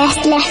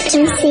best left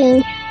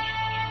unseen.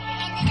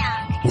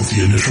 With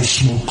the initial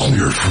smoke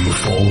cleared from the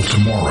fall of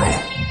tomorrow,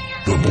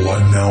 the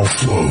blood now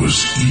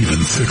flows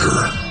even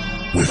thicker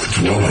with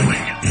dwelling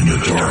in the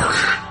dark.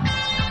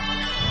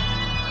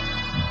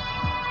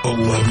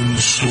 11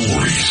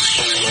 stories.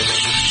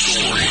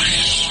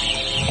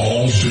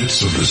 All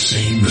bits of the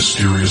same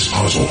mysterious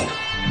puzzle,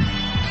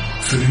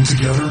 fitting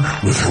together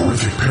with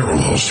horrific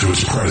parallels to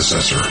its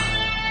predecessor.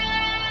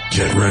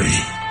 Get ready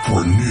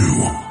for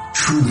new,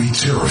 truly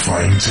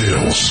terrifying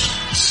tales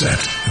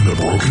set in the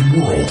broken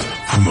world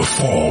from the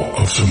fall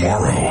of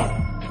tomorrow.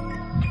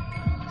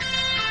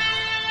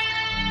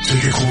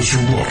 Take a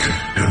closer look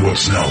at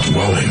what's now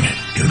dwelling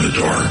in the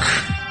dark.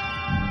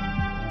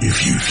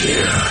 If you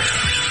dare.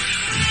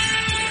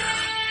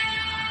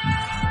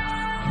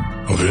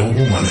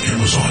 Available on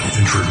Amazon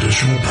in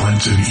traditional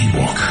print and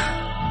ebook.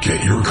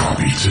 Get your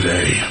copy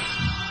today.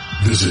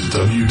 Visit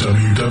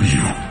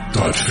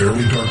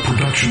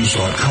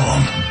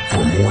www.fairlydarkproductions.com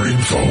for more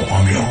info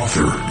on the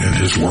author and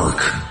his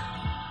work.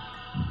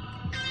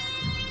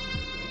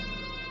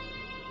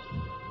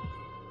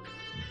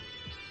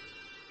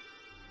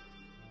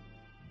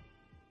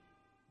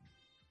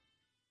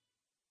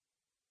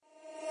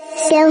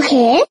 Still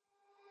here?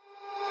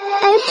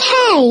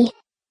 Okay.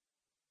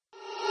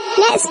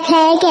 Let's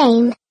play a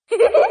game.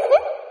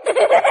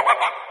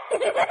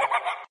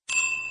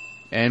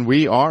 And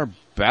we are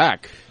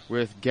back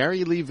with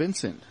Gary Lee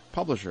Vincent,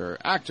 publisher,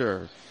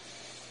 actor,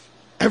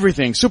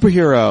 everything,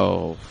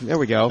 superhero. There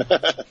we go.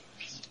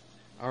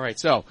 All right,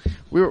 so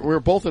we're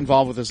both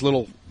involved with this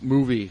little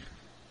movie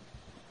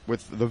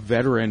with the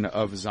veteran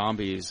of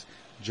zombies,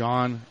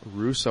 John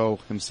Russo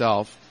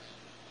himself.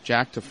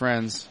 Jack to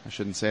friends, I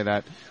shouldn't say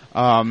that.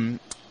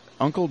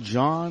 Uncle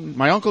John,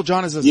 my Uncle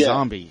John is a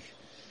zombie.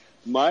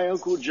 My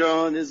Uncle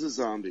John is a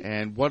zombie.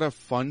 And what a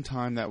fun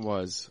time that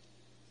was.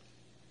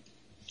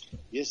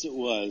 Yes, it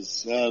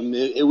was.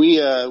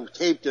 We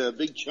taped a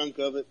big chunk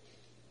of it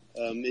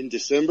in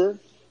December,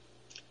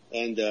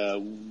 and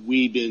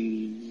we've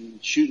been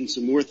shooting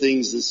some more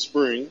things this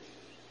spring.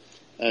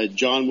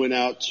 John went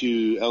out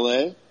to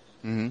L.A.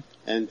 And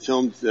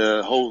filmed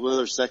a whole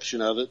other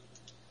section of it.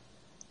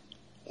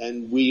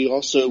 And we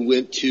also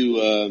went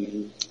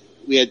to,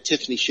 we had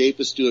Tiffany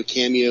Shapus do a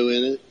cameo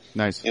in it.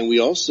 Nice. And we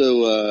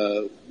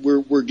also,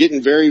 we're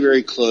getting very,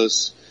 very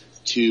close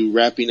to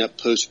wrapping up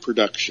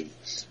post-production.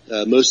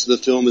 Most of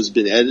the film has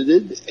been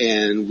edited,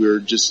 and we're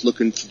just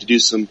looking to do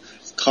some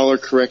color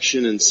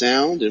correction and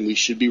sound, and we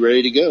should be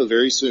ready to go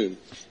very soon.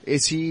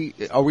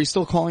 Are we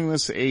still calling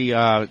this a,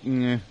 I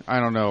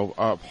don't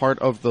know, part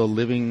of the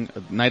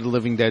Night of the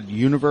Living Dead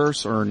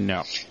universe, or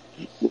no?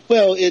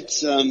 Well,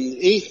 it's,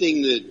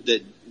 anything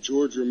that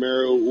George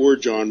Romero or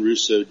John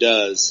Russo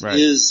does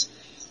is,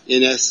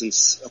 in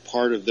essence, a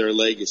part of their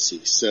legacy.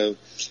 So,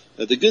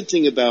 the good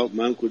thing about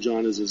My Uncle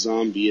John is a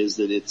Zombie is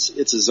that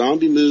it's a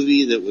zombie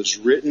movie that was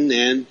written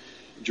and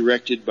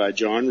directed by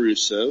John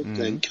Russo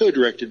and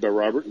co-directed by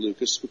Robert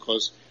Lucas,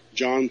 because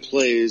John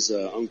plays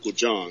Uncle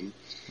John.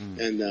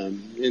 And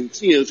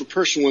you know, if a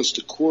person wants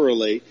to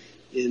correlate,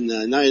 in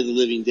Night of the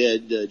Living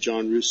Dead,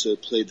 John Russo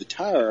played the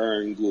Tire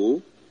Iron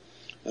Ghoul.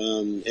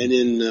 And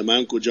in My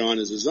Uncle John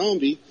is a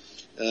Zombie,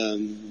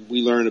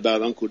 we learn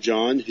about Uncle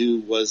John,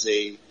 who was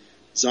a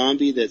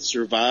zombie that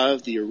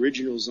survived the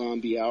original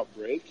zombie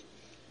outbreak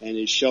and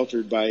is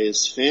sheltered by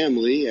his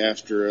family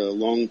after a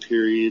long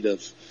period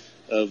of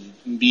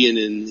being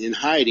in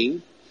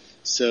hiding.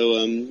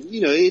 So,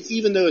 you know,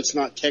 even though it's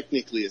not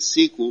technically a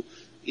sequel,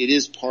 it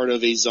is part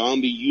of a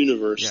zombie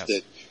universe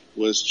that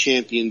was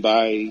championed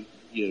by,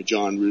 you know,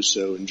 John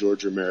Russo and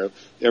George Romero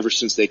ever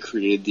since they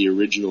created the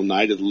original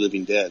Night of the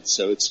Living Dead.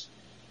 So it's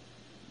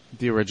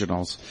the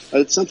originals.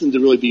 It's something to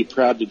really be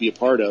proud to be a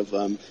part of.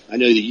 I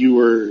know that you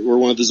were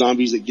one of the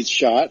zombies that gets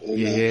shot,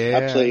 and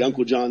I play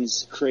Uncle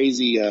John's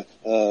crazy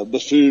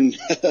buffoon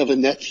of a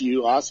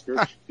nephew,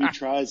 Oscar, who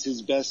tries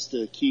his best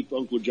to keep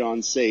Uncle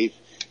John safe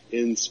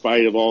in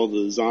spite of all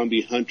the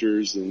zombie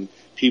hunters and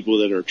people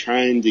that are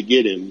trying to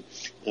get him.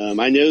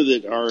 I know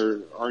that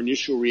our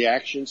initial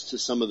reactions to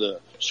some of the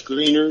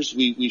screeners,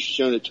 we've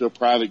shown it to a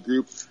private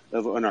group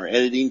on our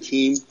editing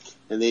team,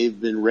 and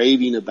they've been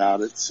raving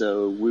about it.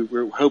 So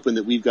we're hoping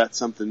that we've got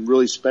something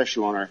really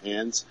special on our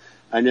hands.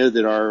 I know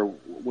that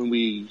when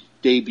we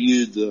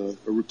debuted the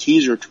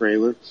teaser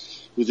trailer,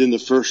 within the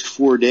first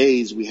 4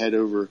 days, we had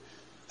over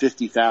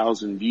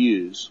 50,000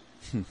 views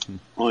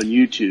on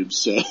YouTube.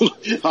 So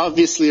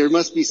obviously there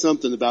must be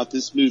something about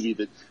this movie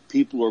that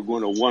people are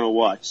going to want to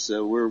watch.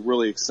 So we're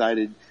really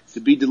excited to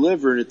be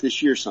delivering it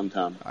this year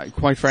sometime.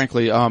 Quite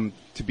frankly,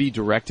 to be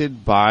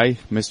directed by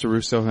Mr.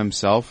 Russo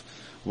himself,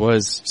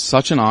 was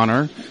such an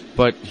honor.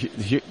 But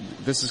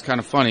this is kind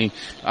of funny.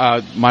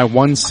 My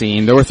one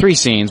scene, there were 3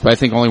 scenes, but I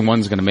think only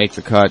one's going to make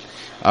the cut.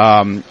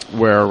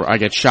 Where I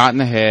get shot in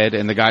the head,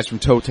 and the guys from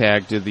Toe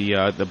Tag did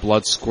the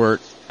blood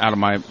squirt out of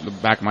the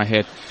back of my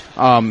head.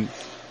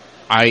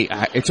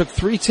 It took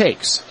 3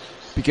 takes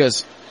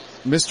because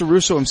Mr.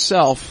 Russo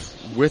himself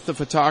with the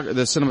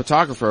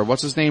cinematographer,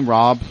 what's his name,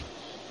 Rob?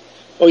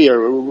 Oh yeah,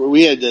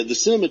 we had the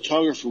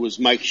cinematographer was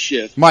Mike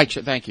Schiff. Mike,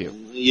 thank you.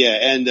 Yeah,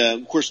 and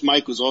of course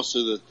Mike was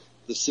also the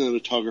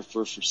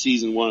cinematographer for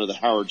season 1 of the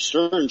Howard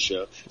Stern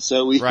show.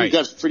 So we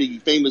got a pretty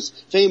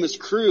famous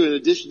crew in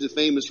addition to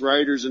famous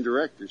writers and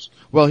directors.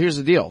 Well, here's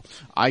the deal.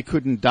 I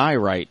couldn't die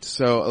right.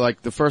 So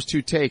like the first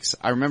 2 takes,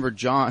 I remember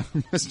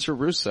Mr.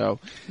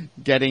 Russo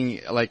getting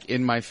like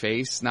in my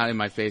face, not in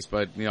my face,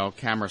 but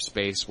camera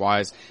space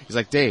wise. He's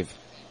like, Dave,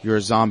 you're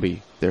a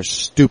zombie. They're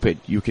stupid.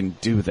 You can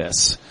do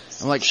this.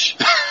 I'm like,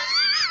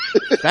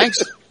 thanks.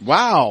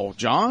 Wow,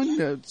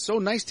 John. It's so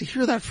nice to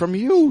hear that from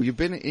you. You've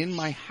been in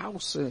my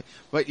house.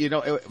 But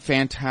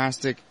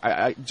fantastic.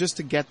 I just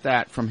to get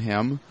that from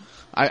him,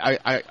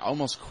 I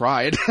almost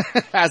cried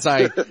as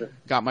I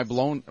got my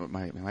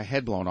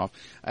head blown off.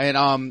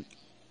 And,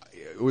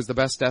 it was the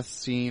best death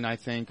scene I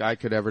think I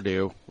could ever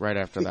do right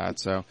after that.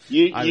 So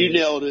you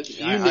nailed it.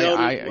 You nailed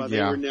it while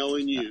they were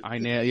nailing you.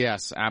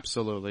 Yes,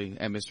 absolutely.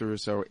 And Mr.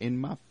 Russo in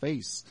my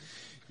face.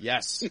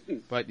 Yes.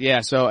 But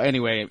yeah, so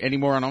anyway, any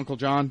more on Uncle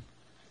John?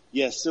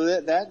 Yes, so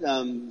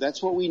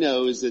that's what we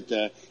know is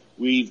that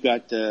we've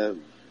got the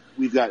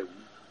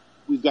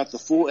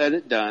full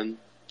edit done.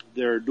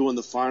 They're doing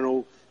the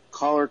final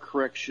color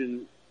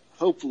correction,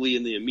 hopefully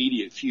in the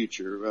immediate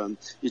future.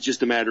 It's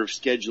just a matter of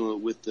scheduling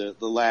it with the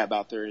lab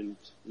out there in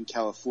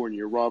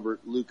California.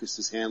 Robert Lucas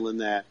is handling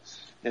that,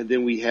 and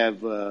then we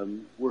have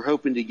we're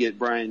hoping to get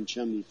Brian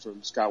Chumney from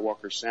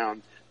Skywalker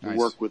Sound to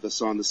work with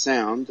us on the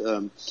sound,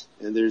 and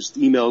there's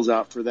emails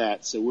out for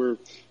that. So we're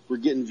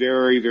getting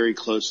very, very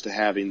close to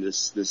having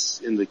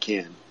this in the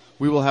can.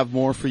 We will have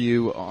more for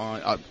you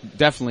on,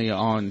 definitely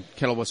on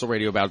Kettle Whistle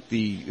Radio about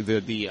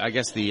the I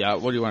guess what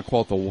do you want to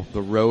call it?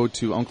 The road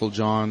to Uncle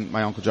John.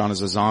 My Uncle John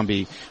is a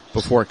zombie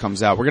before it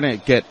comes out. We're going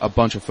to get a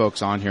bunch of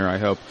folks on here, I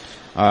hope,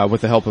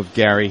 with the help of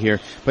Gary here.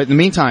 But in the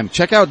meantime,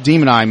 check out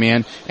Demon Eye,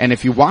 man. And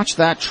if you watch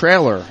that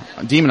trailer,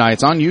 Demon Eye,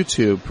 it's on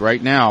YouTube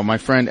right now. My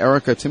friend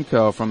Erica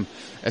Timko from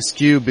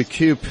Askew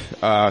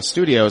Bicoop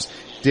Studios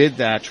did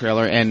that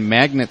trailer, and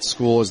Magnet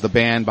School is the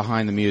band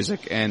behind the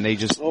music, and they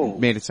just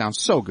made it sound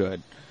so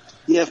good.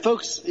 Yeah,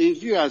 folks,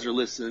 if you guys are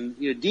listening,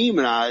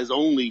 Demon Eye is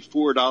only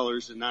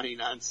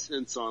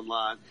 $4.99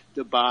 online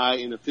to buy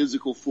in a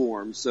physical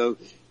form. So,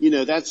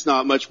 that's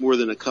not much more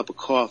than a cup of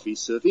coffee.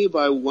 So if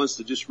anybody wants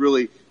to just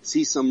really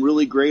see some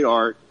really great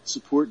art,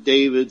 support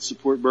David,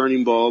 support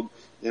Burning Bulb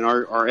and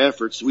our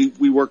efforts.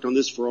 We worked on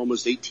this for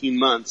almost 18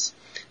 months.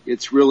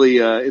 It's really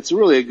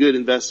a good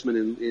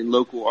investment in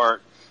local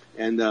art,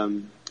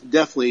 and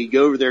definitely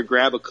go over there,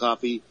 grab a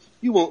copy.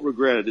 You won't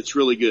regret it. It's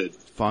really good.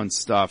 Fun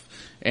stuff.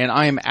 And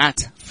I am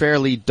at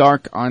Fairly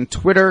Dark on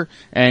Twitter,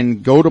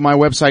 and go to my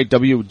website,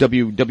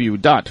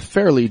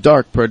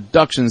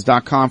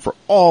 www.fairlydarkproductions.com, for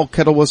all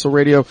Kettle Whistle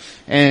Radio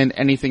and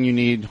anything you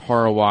need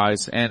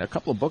horror-wise, and a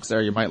couple of books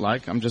there you might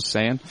like. I'm just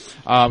saying.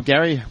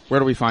 Gary,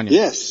 where do we find you?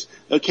 Yes.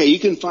 Okay, you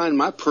can find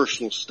my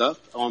personal stuff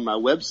on my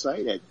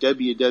website at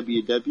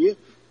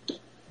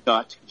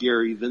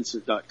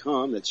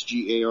www.garyvincent.com. That's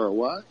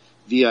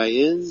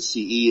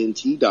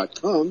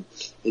GaryVincent.com.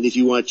 And if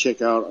you want to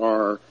check out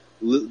our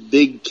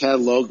big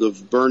catalog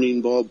of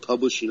Burning Bulb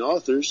publishing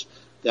authors,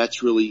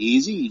 that's really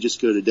easy. You just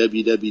go to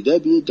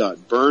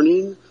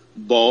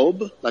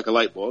www.burningbulb, like a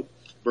light bulb,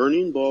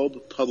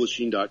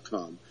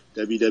 burningbulbpublishing.com.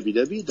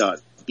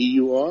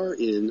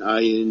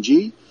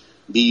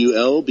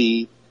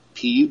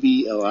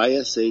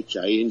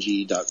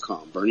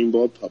 www.burningbulbpublishing.com. Burning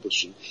Bulb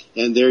Publishing.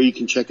 And there you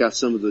can check out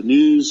some of the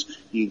news.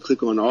 You can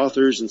click on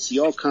authors and see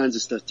all kinds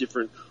of stuff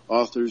different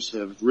authors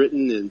have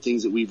written and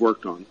things that we've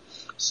worked on.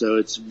 So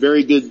it's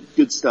very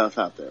good stuff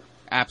out there.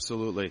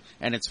 Absolutely.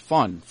 And it's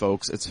fun,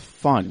 folks. It's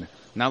fun.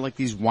 Not like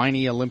these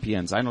whiny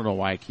Olympians. I don't know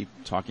why I keep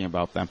talking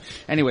about them.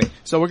 Anyway,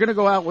 so we're going to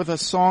go out with a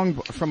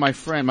song from my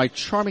friend, my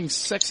charming,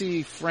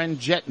 sexy friend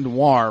Jet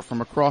Noir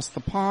from across the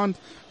pond,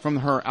 from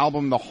her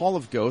album The Hall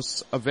of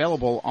Ghosts,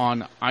 available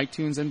on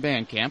iTunes and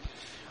Bandcamp.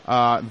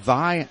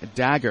 Thy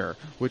Dagger,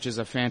 which is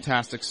a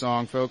fantastic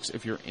song, folks.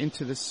 If you're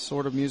into this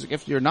sort of music,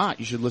 if you're not,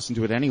 you should listen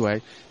to it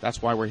anyway.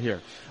 That's why we're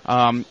here.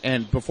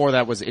 And before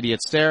that was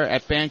Idiot Stare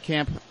at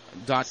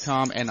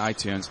Bandcamp.com and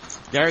iTunes.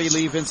 Gary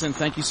Lee Vincent,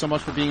 thank you so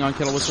much for being on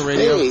Kettle Whistle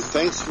Radio. Hey,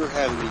 thanks for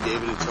having me,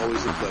 David. It's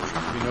always a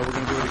pleasure. We know we're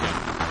going to do it again.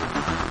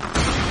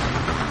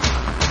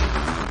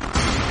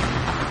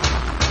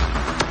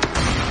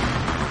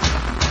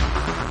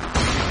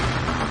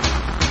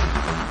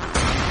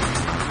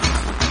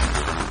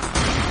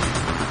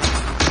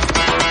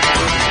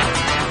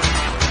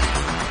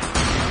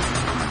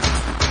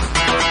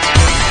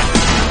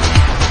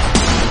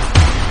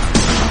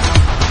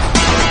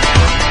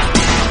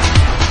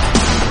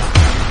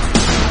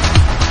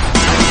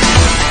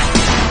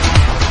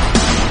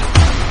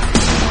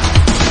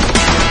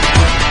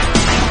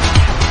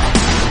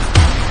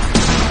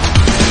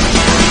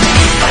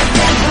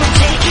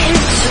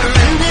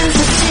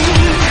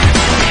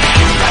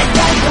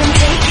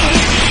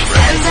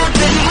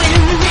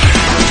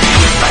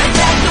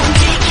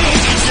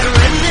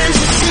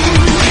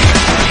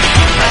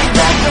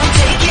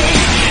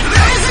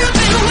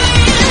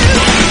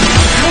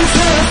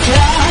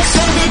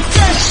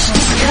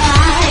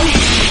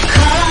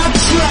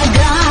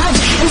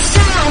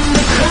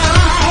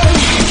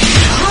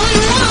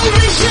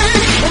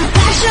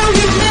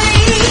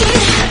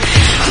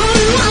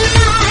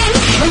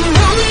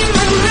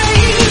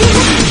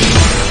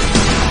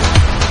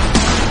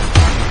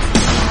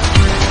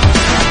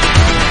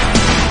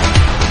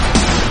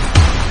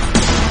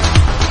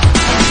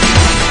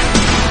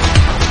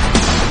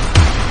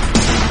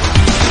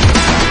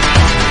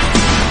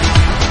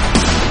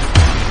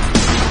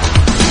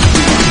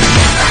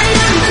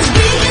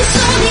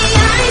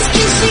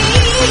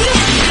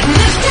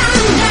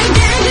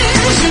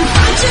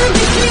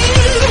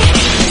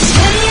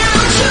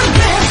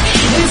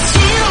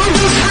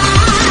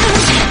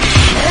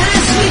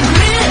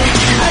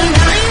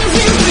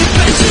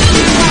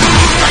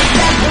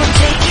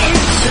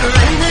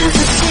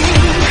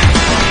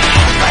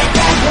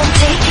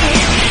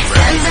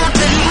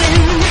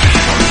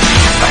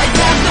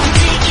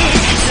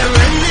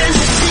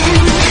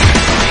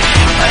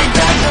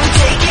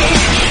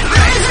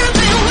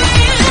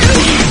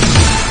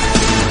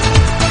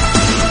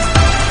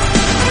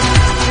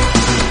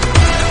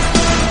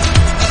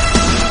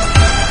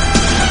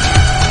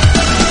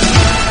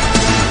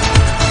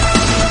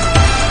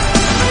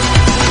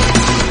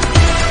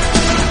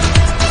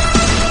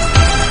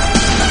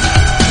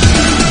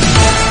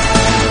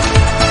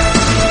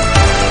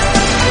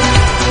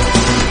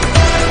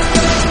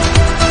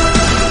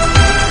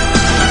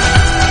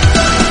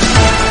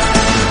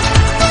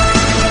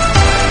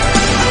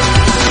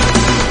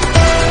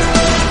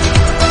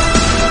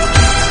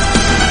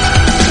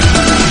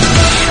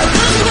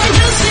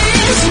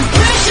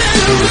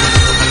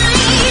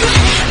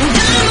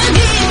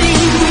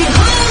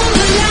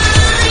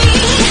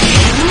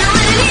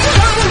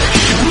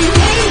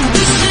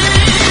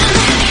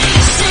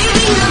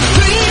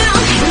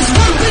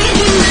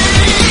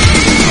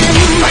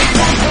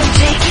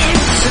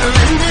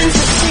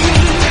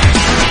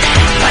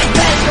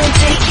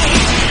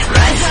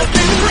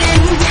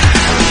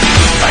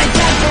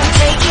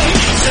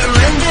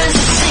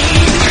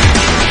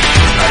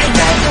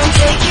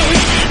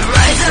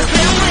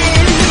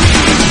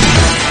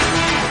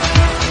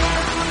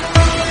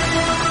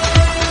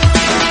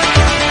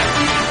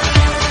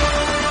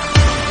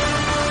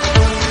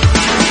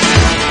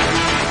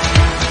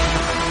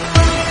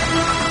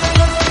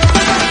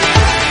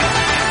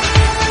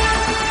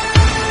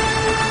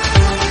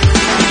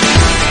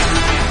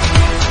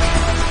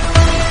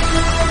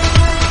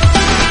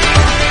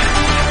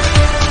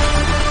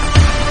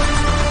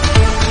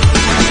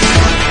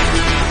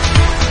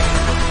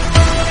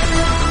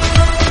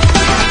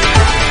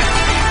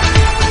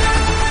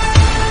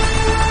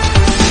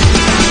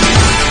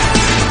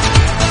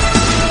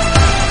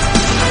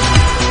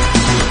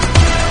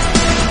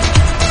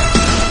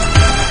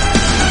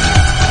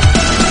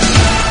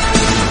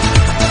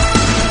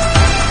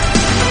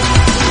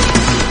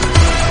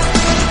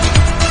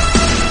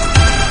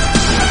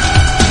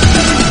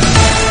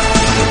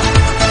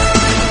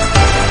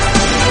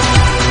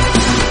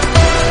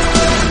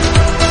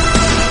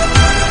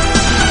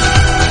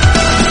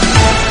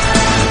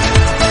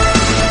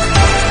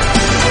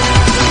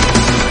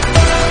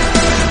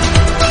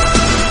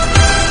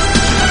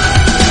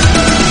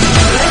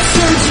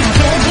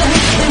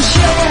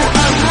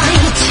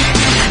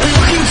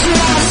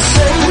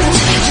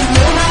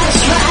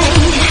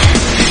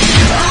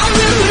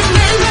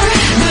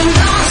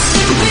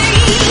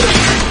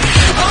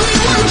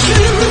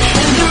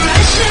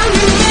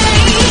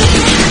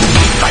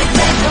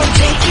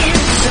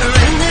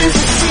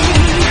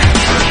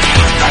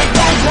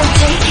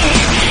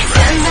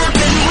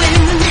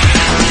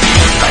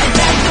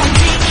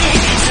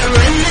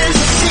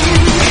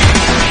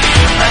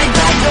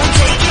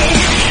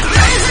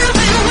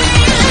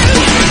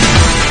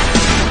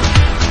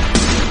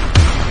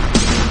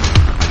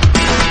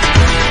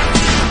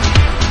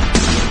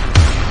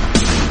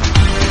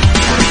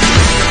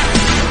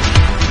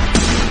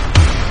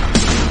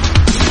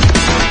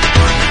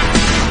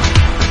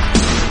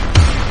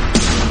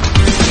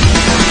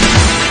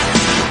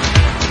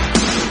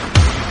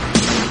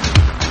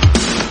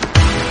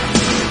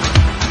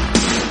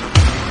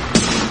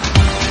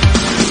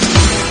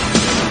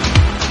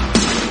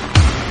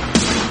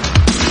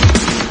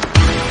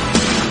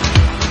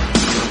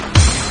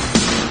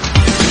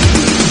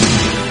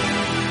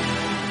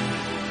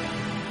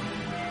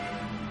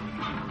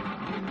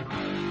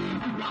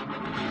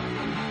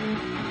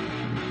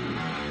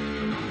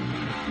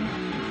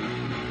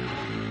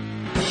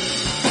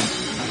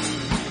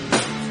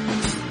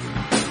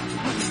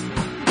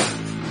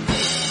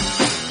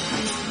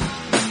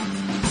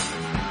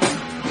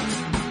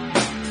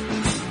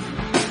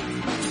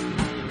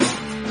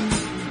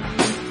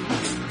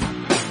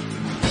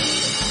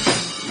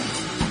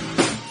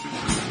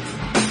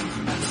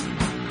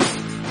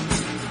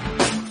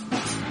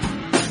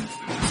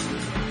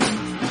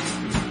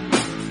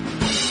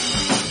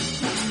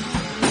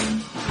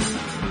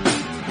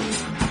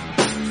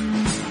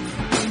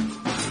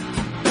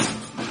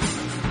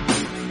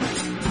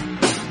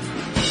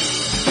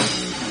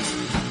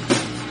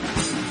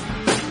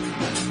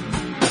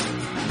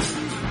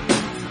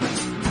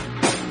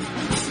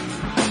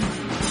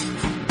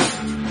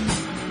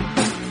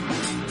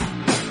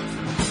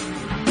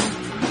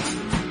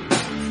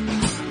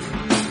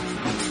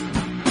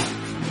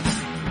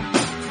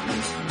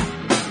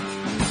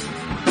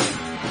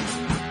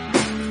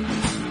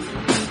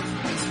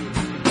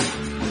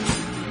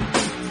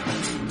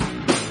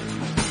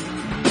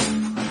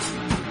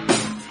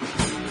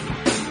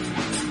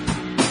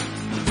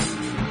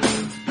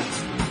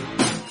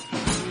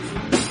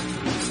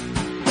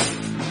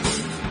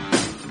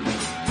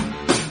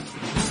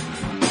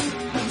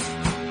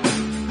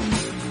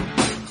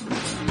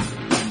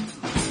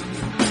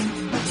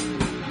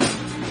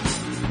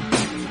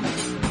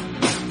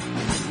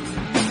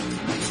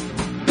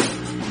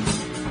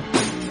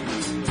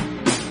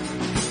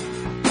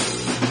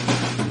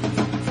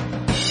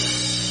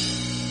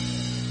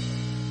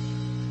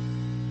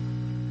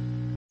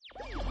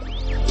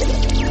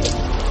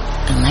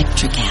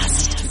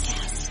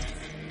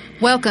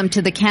 Electricast. Welcome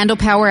to the Candle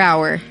Power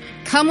Hour.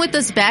 Come with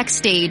us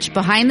backstage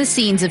behind the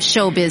scenes of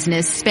show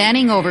business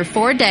spanning over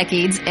 4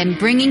 decades and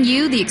bringing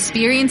you the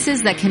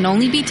experiences that can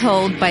only be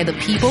told by the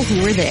people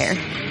who were there.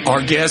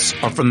 Our guests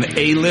are from the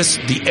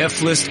A-list, the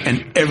F-list,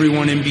 and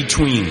everyone in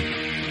between.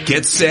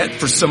 Get set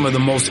for some of the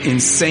most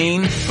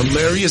insane,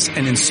 hilarious,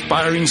 and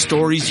inspiring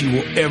stories you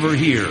will ever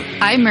hear.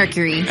 I'm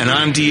Mercury. And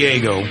I'm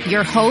Diego.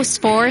 Your hosts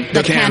for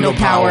the Candle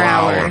Power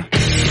Hour.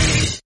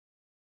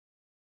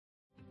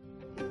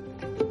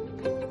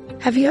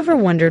 Have you ever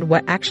wondered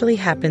what actually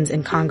happens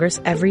in Congress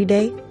every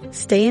day?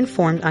 Stay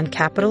informed on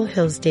Capitol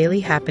Hill's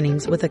daily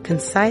happenings with a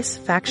concise,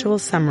 factual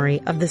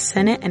summary of the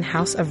Senate and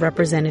House of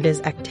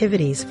Representatives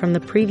activities from the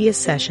previous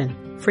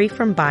session, free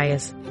from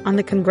bias, on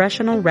the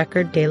Congressional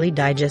Record Daily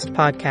Digest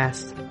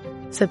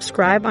podcast.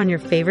 Subscribe on your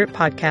favorite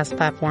podcast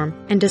platform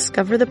and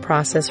discover the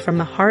process from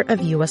the heart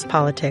of U.S.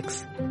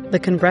 politics. The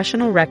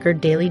Congressional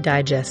Record Daily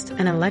Digest,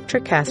 an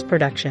Electricast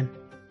production.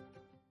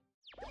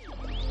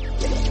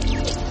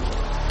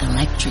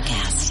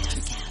 Electricast.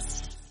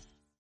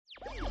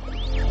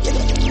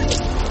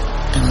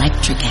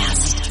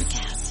 Electricast.